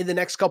in the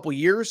next couple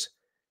years,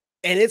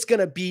 and it's going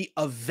to be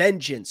a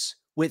vengeance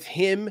with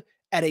him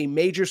at a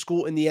major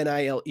school in the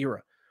NIL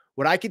era.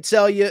 What I can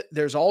tell you,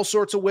 there's all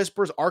sorts of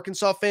whispers.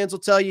 Arkansas fans will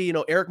tell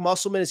you, Eric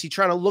Musselman, is he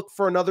trying to look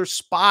for another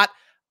spot?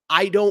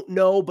 I don't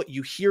know, but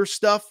you hear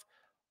stuff.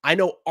 I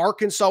know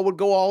Arkansas would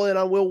go all in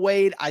on Will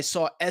Wade. I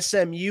saw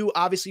SMU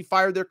obviously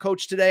fired their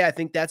coach today. I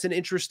think that's an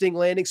interesting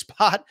landing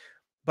spot.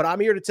 But I'm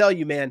here to tell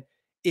you, man,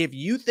 if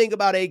you think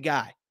about a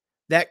guy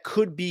that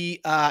could be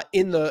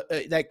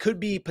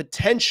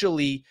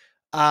potentially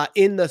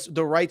in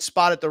the right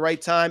spot at the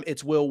right time,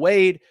 it's Will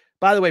Wade.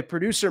 By the way,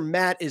 producer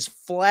Matt is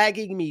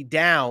flagging me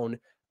down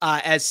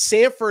as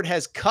Samford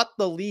has cut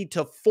the lead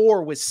to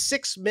 4 with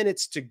 6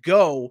 minutes to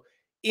go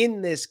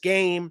in this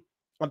game.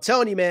 I'm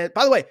telling you, man.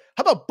 By the way,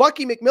 how about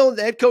Bucky McMillan,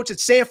 the head coach at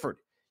Samford?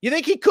 You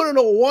think he couldn't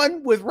have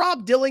won with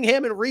Rob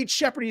Dillingham and Reed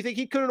Shepherd? You think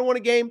he couldn't have won a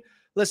game?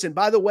 Listen,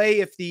 by the way,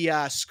 if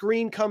the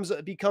screen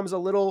becomes a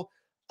little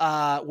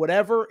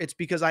whatever, it's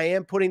because I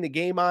am putting the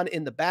game on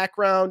in the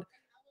background.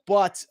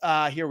 But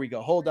here we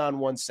go. Hold on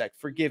one sec.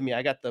 Forgive me.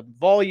 I got the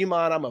volume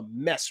on. I'm a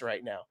mess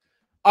right now.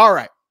 All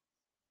right.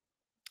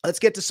 Let's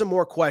get to some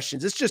more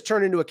questions. This just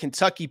turned into a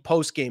Kentucky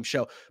post-game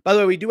show. By the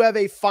way, we do have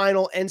a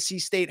final. NC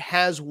State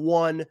has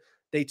won.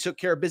 They took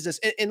care of business.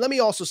 And let me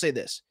also say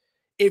this.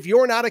 If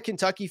you're not a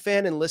Kentucky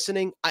fan and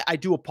listening, I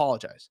do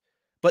apologize.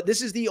 But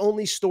this is the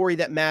only story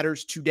that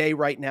matters today,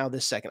 right now,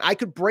 this second. I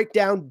could break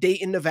down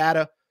Dayton,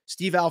 Nevada.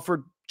 Steve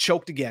Alford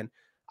choked again.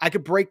 I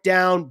could break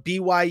down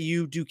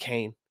BYU,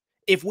 Duquesne.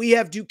 If we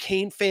have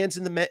Duquesne fans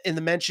in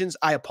the mentions,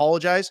 I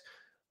apologize.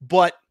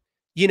 But,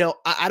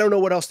 I don't know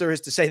what else there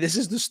is to say. This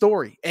is the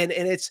story. And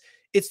it's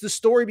the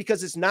story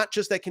because it's not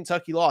just that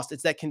Kentucky lost.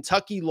 It's that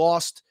Kentucky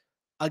lost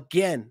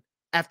again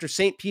after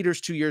St. Peter's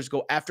 2 years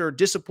ago, after a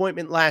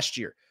disappointment last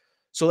year.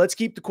 So let's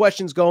keep the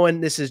questions going.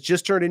 This has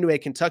just turned into a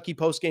Kentucky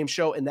postgame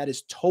show, and that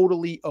is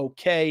totally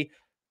okay.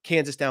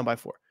 Kansas down by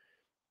 4.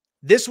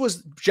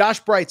 Josh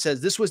Bright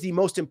says, this was the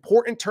most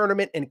important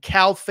tournament, and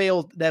Cal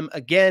failed them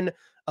again.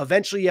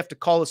 Eventually, you have to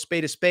call a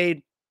spade a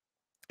spade.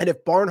 And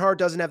if Barnhart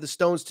doesn't have the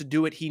stones to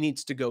do it, he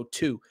needs to go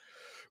too.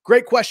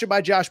 Great question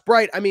by Josh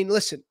Bright. I mean,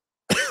 listen,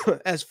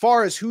 as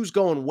far as who's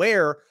going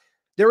where,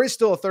 there is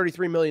still a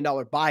 $33 million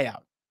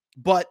buyout.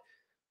 But,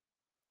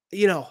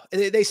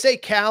 they say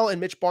Cal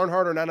and Mitch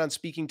Barnhart are not on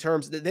speaking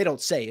terms. They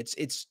don't say.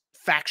 It's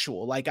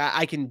factual. Like,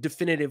 I can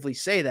definitively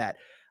say that.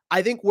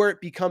 I think where it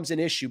becomes an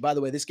issue, by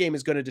the way, this game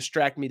is going to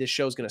distract me. This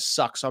show is going to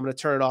suck. So I'm going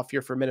to turn it off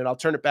here for a minute. I'll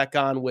turn it back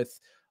on with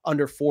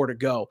under 4 to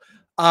go.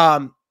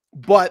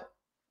 But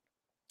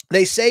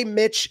they say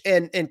Mitch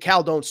and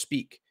Cal don't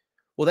speak.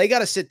 Well, they got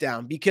to sit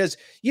down because,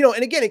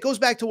 and again, it goes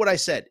back to what I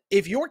said.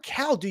 If you're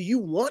Cal, do you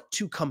want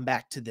to come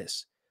back to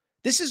this?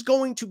 This is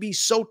going to be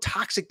so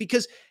toxic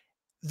because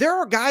there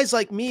are guys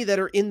like me that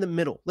are in the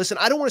middle. Listen,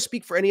 I don't want to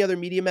speak for any other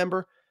media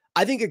member.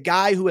 I think a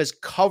guy who has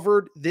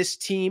covered this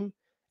team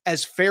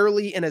as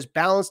fairly and as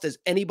balanced as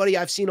anybody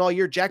I've seen all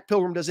year, Jack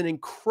Pilgrim, does an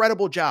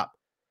incredible job.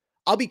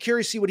 I'll be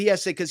curious to see what he has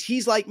to say because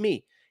he's like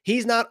me.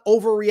 He's not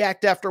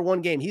overreact after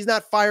one game. He's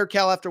not fire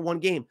Cal after one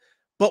game.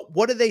 But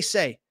what do they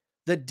say?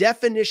 The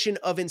definition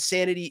of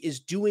insanity is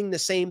doing the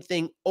same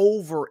thing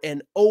over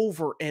and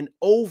over and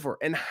over.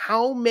 And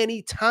how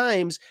many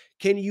times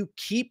can you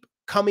keep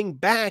coming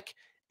back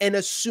and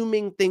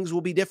assuming things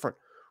will be different.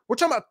 We're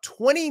talking about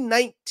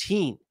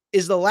 2019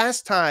 is the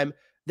last time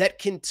that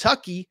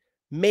Kentucky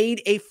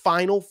made a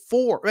Final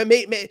Four,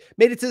 made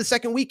it to the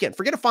second weekend.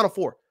 Forget a Final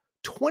Four.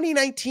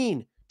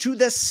 2019 to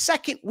the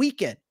second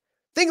weekend.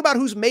 Think about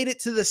who's made it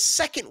to the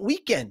second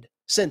weekend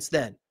since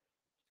then.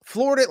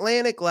 Florida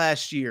Atlantic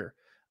last year,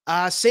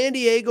 San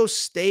Diego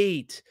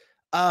State,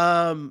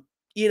 Arkansas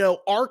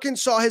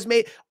has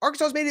made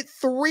it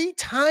 3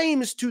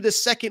 times to the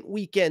second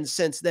weekend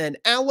since then.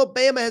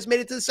 Alabama has made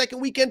it to the second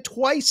weekend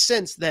twice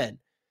since then.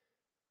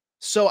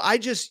 So I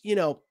just,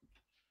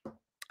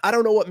 I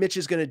don't know what Mitch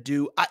is going to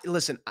do. I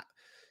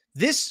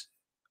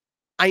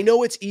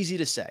know it's easy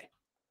to say.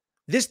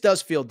 This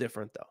does feel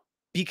different though,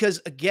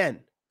 because again,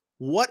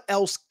 what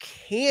else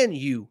can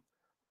you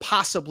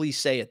possibly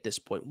say at this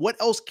point? What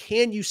else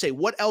can you say?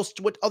 What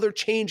other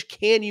change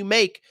can you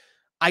make?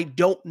 I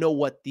don't know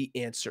what the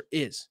answer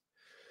is.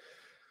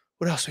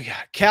 What else we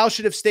got? Cal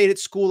should have stayed at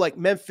school like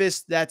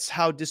Memphis. That's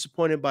how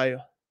disappointed by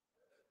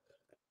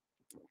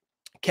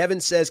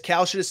Kevin says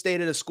Cal should have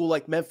stayed at a school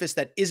like Memphis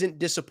that isn't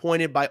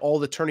disappointed by all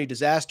the tourney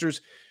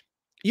disasters.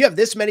 You have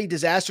this many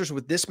disasters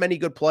with this many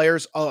good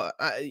players.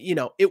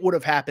 It would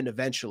have happened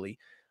eventually.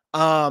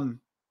 I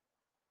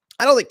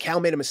don't think Cal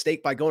made a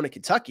mistake by going to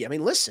Kentucky. I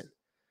mean, listen,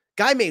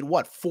 guy made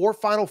what? 4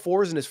 Final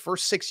Fours in his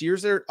first 6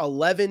 years there,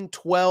 11,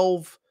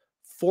 12,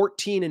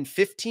 14, and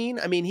 15.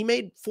 I mean, he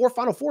made 4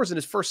 Final Fours in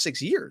his first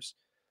 6 years.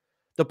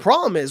 The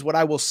problem is, what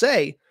I will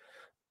say,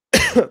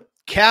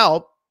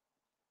 Cal,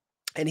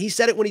 and he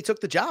said it when he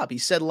took the job. He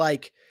said,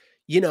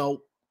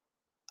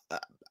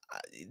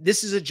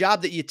 this is a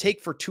job that you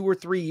take for 2 or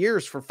 3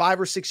 years, for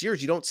 5 or 6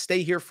 years. You don't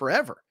stay here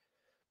forever.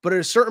 But at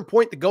a certain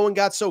point, the going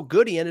got so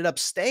good, he ended up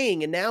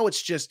staying. And now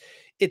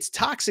it's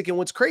toxic. And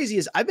what's crazy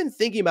is I've been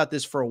thinking about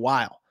this for a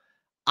while.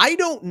 I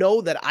don't know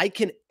that I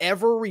can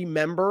ever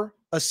remember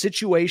a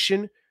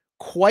situation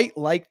quite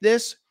like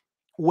this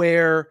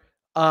where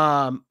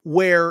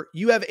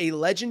you have a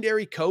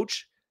legendary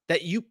coach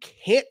that you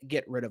can't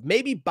get rid of.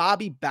 Maybe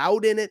Bobby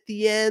Bowden at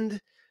the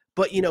end,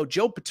 but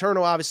Joe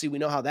Paterno, obviously we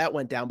know how that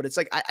went down, but it's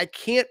like, I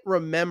can't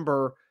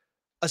remember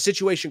a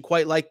situation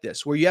quite like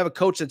this, where you have a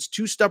coach that's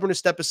too stubborn to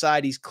step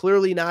aside. He's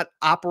clearly not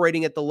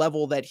operating at the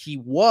level that he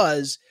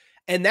was.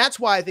 And that's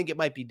why I think it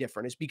might be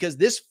different, is because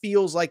this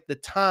feels like the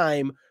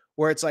time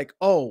where it's like,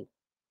 oh,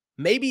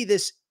 maybe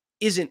this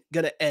isn't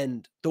going to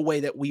end the way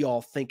that we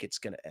all think it's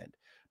going to end.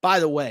 By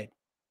the way,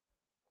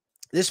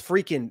 this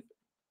freaking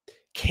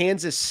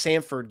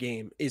Kansas-Sanford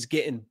game is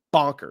getting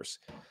bonkers.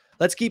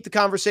 Let's keep the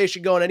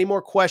conversation going. Any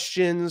more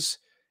questions?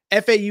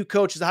 FAU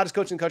coach is the hottest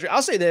coach in the country.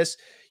 I'll say this,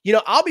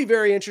 I'll be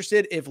very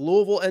interested if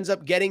Louisville ends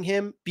up getting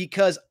him,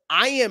 because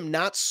I am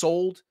not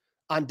sold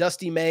on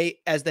Dusty May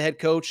as the head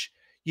coach.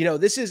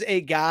 This is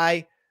a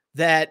guy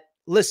that,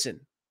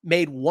 listen,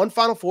 made 1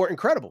 Final Four,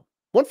 incredible.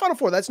 1 Final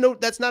Four. That's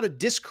not a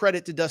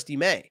discredit to Dusty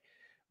May,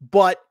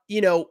 but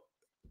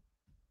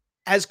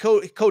has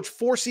coached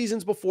 4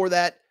 seasons before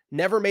that,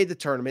 never made the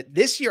tournament.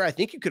 This year, I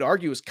think you could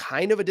argue, was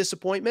kind of a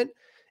disappointment.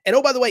 And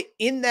oh, by the way,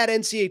 in that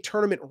NCAA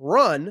tournament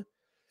run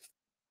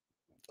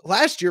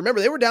last year,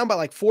 remember, they were down by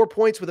like 4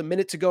 points with a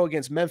minute to go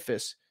against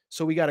Memphis.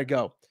 So we got to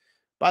go.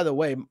 By the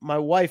way, my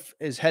wife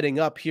is heading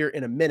up here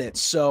in a minute,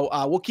 so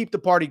we'll keep the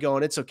party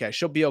going. It's okay.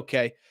 She'll be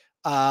okay.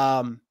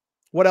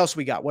 What else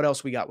we got?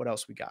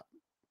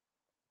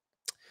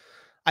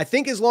 I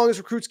think as long as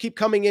recruits keep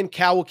coming in,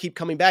 Cal will keep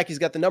coming back. He's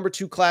got the number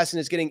 2 class and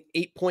is getting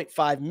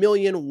 $8.5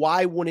 million.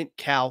 Why wouldn't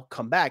Cal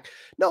come back?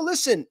 No,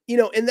 listen,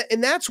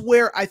 and that's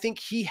where I think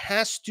he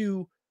has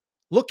to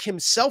look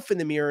himself in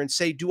the mirror and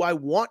say, do I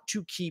want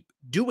to keep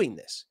doing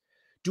this?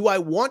 Do I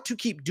want to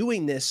keep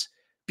doing this?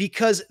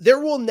 Because there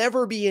will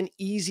never be an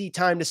easy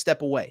time to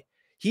step away.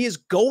 He is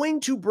going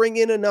to bring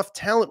in enough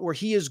talent where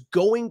he is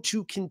going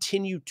to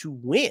continue to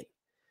win.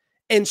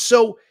 And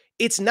so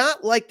it's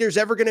not like there's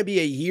ever going to be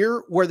a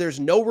year where there's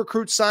no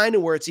recruit signed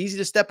and where it's easy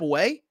to step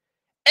away.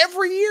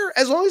 Every year,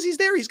 as long as he's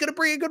there, he's going to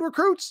bring in good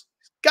recruits.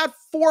 He's got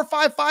 4 or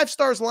 5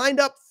 5-stars lined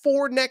up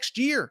for next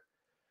year.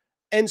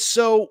 And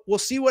so we'll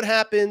see what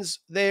happens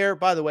there.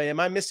 By the way, am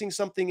I missing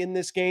something in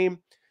this game?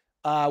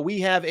 We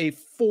have a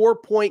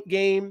 4-point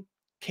game.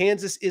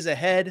 Kansas is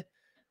ahead.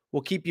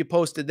 We'll keep you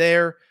posted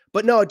there.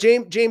 But no,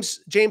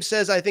 James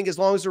says, I think as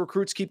long as the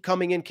recruits keep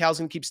coming in, Cal's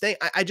going to keep staying.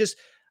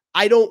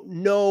 I don't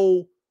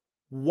know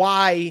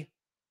why.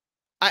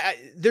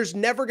 There's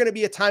never going to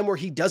be a time where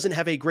he doesn't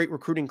have a great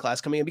recruiting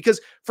class coming in, because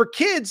for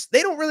kids,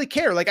 they don't really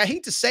care. Like, I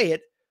hate to say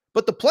it,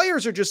 but the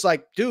players are just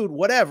like, dude,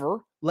 whatever.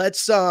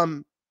 Let's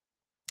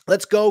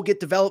go get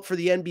developed for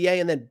the NBA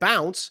and then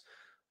bounce.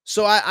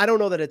 So I don't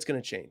know that it's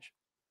going to change.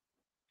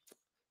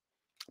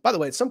 By the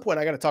way, at some point,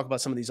 I got to talk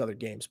about some of these other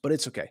games, but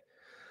it's okay.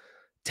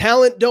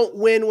 Talent don't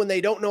win when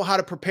they don't know how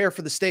to prepare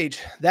for the stage.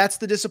 That's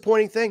the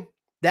disappointing thing.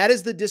 That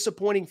is the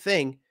disappointing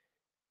thing.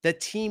 The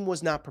team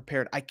was not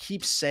prepared. I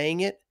keep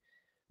saying it,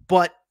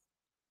 but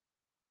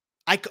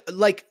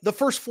like the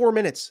first 4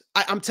 minutes,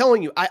 I'm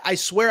telling you, I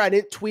swear I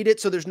didn't tweet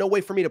it, so there's no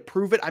way for me to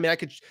prove it. I mean, I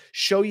could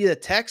show you the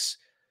text,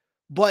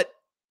 but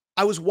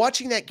I was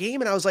watching that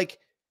game and I was like,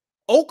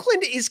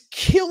 Oakland is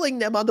killing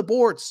them on the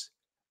boards.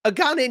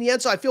 Agana and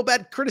Yenso, I feel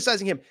bad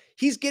criticizing him.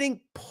 He's getting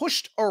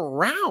pushed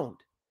around.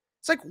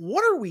 It's like,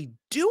 what are we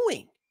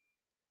doing?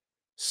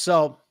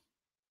 So,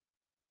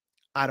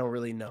 I don't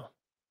really know.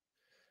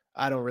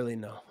 I don't really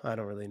know.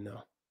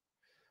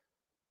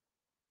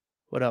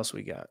 What else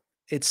we got?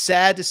 It's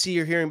sad to see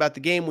you're hearing about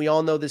the game. We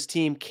all know this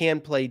team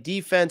can play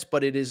defense,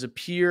 but it is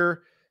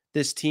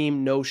this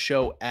team no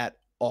show at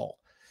all.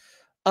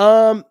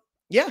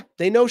 Yeah,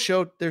 they no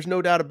showed. There's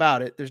no doubt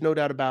about it.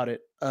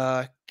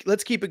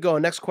 Let's keep it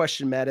going. Next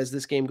question, Matt, as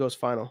this game goes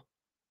final.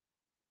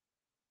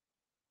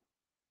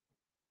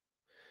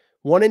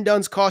 One and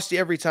dones cost you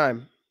every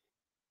time.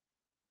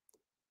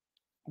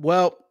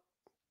 Well,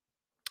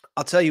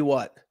 I'll tell you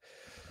what.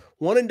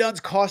 One and dones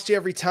cost you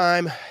every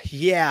time.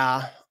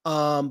 Yeah.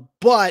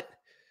 But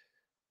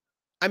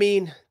I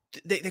mean,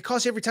 they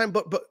cost you every time,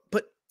 but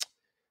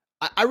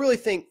I really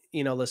think,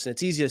 listen,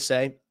 it's easy to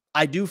say.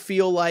 I do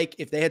feel like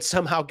if they had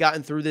somehow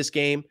gotten through this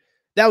game,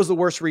 that was the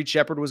worst Reed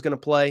Shepherd was going to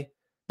play.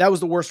 That was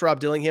the worst Rob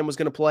Dillingham was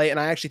going to play. And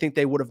I actually think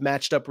they would have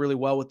matched up really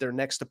well with their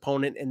next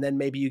opponent. And then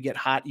maybe you get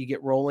hot, you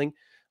get rolling.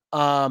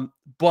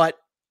 But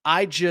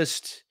I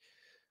just,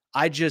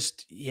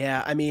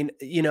 yeah, I mean,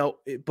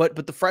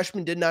 but the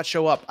freshmen did not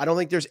show up. I don't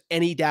think there's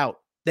any doubt.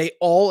 They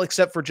all,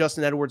 except for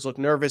Justin Edwards, look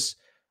nervous.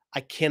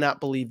 I cannot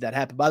believe that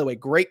happened. By the way,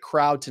 great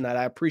crowd tonight.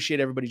 I appreciate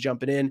everybody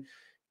jumping in.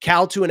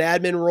 Cal to an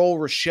admin role.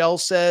 Rochelle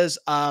says,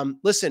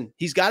 listen,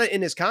 he's got it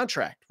in his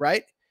contract,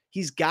 right?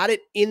 He's got it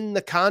in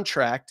the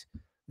contract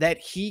that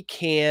he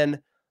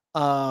can, get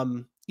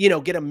 $1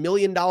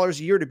 million a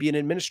year to be an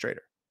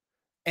administrator.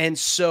 And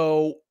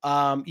so,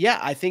 yeah,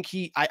 I think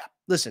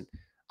listen,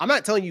 I'm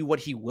not telling you what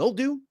he will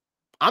do.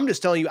 I'm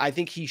just telling you, I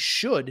think he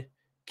should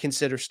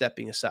consider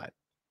stepping aside.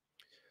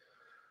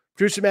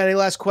 Producer Matt, any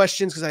last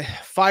questions? Because I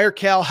fire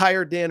Cal,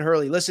 hire Dan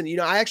Hurley. Listen,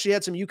 I actually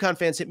had some UConn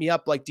fans hit me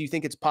up. Like, do you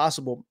think it's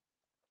possible?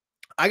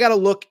 I got to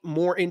look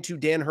more into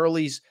Dan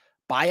Hurley's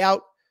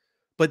buyout,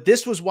 but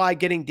this was why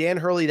getting Dan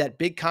Hurley that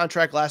big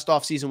contract last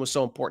offseason was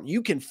so important.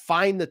 You can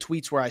find the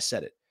tweets where I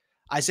said it.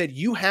 I said,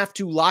 you have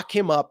to lock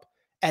him up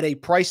at a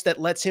price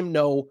that lets him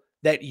know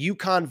that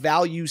UConn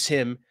values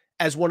him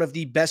as one of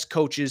the best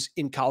coaches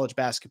in college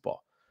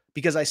basketball.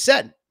 Because I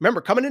said,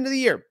 remember, coming into the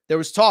year, there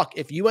was talk,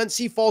 if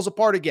UNC falls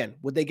apart again,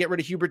 would they get rid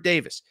of Hubert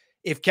Davis?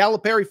 If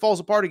Calipari falls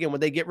apart again,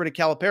 would they get rid of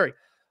Calipari?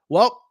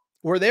 Well,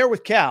 we're there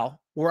with Cal.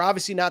 We're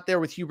obviously not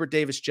there with Hubert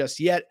Davis just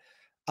yet,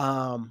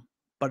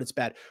 but it's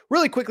bad.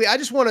 Really quickly, I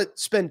just want to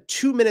spend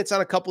 2 minutes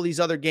on a couple of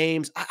these other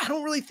games. I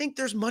don't really think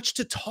there's much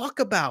to talk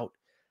about.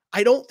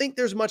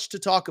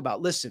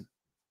 Listen,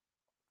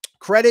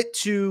 credit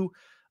to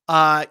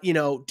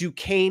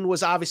Duquesne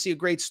was obviously a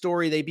great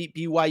story. They beat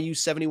BYU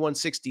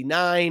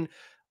 71-69.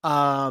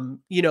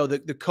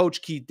 The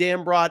coach Keith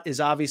Dambrot is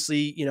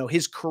obviously,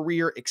 his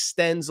career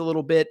extends a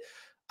little bit.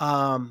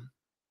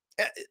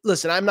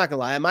 Listen, I'm not gonna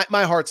lie.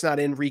 My heart's not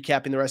in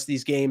recapping the rest of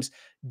these games.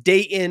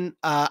 Dayton,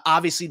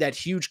 obviously that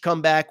huge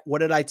comeback. What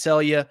did I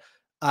tell you?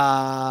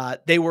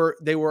 They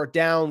were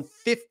down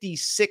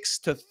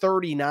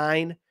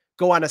 56-39,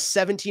 go on a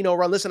 17-0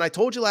 run. Listen, I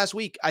told you last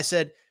week, I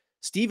said,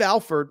 Steve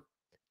Alford,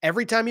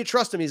 every time you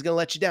trust him, he's going to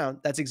let you down.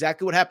 That's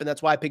exactly what happened.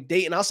 That's why I picked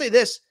Dayton. I'll say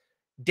this,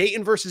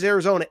 Dayton versus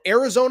Arizona.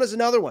 Arizona's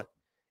another one.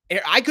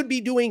 I could be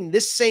doing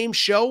this same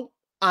show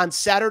on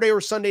Saturday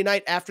or Sunday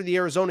night after the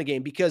Arizona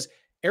game because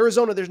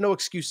Arizona, there's no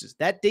excuses.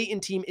 That Dayton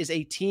team is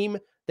a team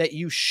that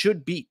you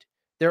should beat.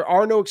 There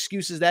are no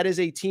excuses. That is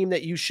a team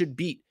that you should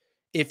beat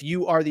if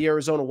you are the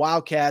Arizona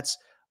Wildcats.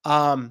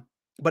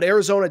 But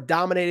Arizona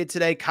dominated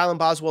today. Kylan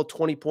Boswell,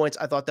 20 points.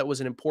 I thought that was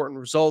an important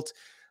result.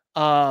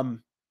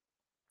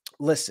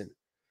 Listen,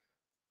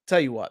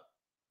 tell you what,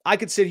 I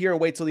could sit here and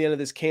wait till the end of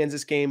this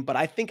Kansas game, but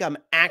I think I'm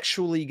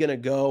actually going to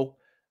go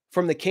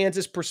from the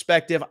Kansas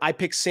perspective. I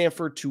picked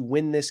Samford to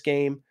win this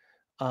game.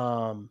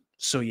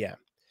 So yeah,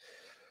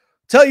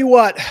 tell you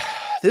what,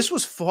 this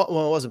was fun.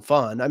 Well, it wasn't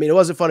fun. I mean, it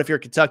wasn't fun if you're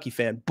a Kentucky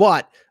fan,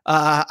 but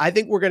I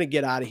think we're going to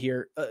get out of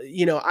here.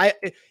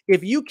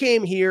 If you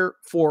came here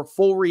for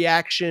full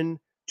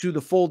reaction to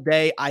the full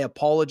day, I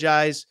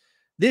apologize.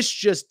 This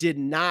just did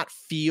not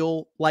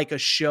feel like a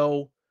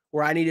show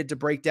where I needed to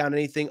break down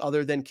anything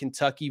other than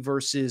Kentucky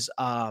versus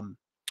Oakland.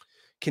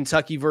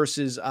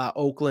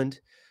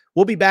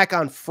 We'll be back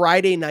on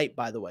Friday night,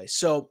 by the way.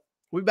 So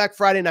we'll be back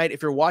Friday night.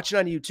 If you're watching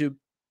on YouTube,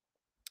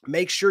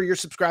 make sure you're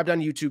subscribed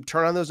on YouTube.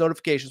 Turn on those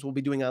notifications. We'll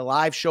be doing a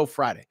live show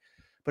Friday.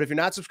 But if you're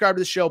not subscribed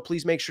to the show,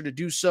 please make sure to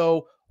do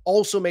so.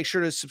 Also, make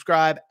sure to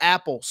subscribe.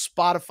 Apple,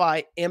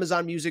 Spotify,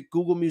 Amazon Music,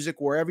 Google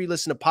Music, wherever you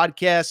listen to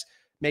podcasts.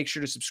 Make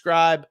sure to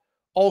subscribe.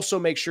 Also,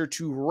 make sure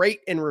to rate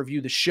and review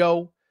the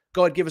show.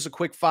 Go ahead, give us a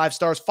quick 5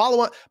 stars. Follow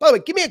on. By the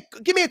way, give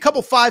me a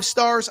couple 5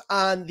 stars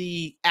on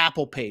the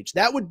Apple page.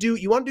 That would do.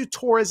 You want to do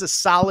Torres a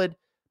solid?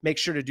 Make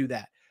sure to do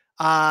that.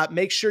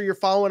 Make sure you're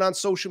following on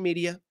social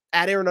media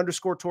at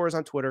Aaron_Torres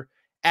on Twitter,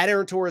 at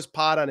Aaron Torres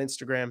Pod on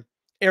Instagram,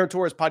 Aaron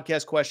Torres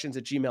Podcast Questions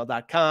at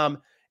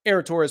gmail.com,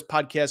 Aaron Torres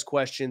Podcast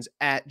Questions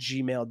at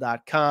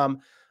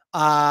gmail.com.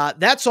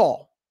 That's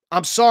all.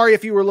 I'm sorry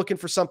if you were looking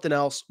for something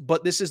else,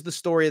 but this is the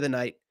story of the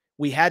night.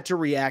 We had to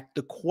react.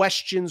 The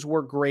questions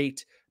were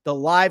great. The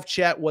live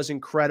chat was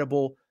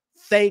incredible.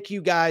 Thank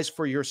you guys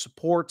for your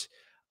support.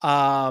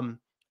 Yes,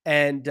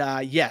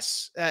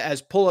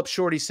 as Pull Up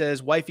Shorty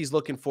says, wifey's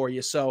looking for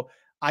you. So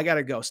I got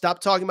to go.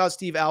 Stop talking about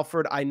Steve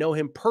Alford. I know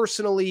him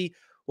personally.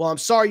 Well, I'm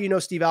sorry you know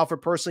Steve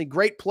Alford personally.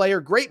 Great player,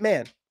 great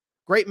man,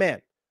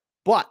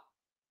 but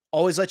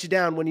always let you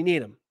down when you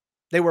need him.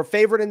 They were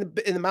favored in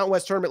the Mountain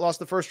West tournament, lost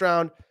the first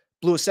round,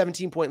 blew a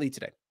 17-point lead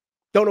today.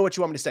 Don't know what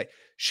you want me to say.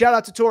 Shout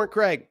out to Torrent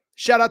Craig.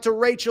 Shout out to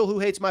Rachel, who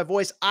hates my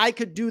voice. I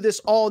could do this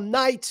all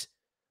night,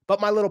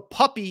 but my little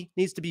puppy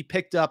needs to be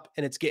picked up,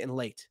 and it's getting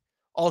late.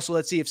 Also,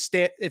 let's see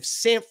if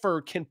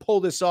Sanford can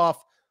pull this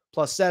off.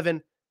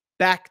 +7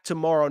 back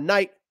tomorrow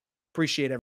night. Appreciate it.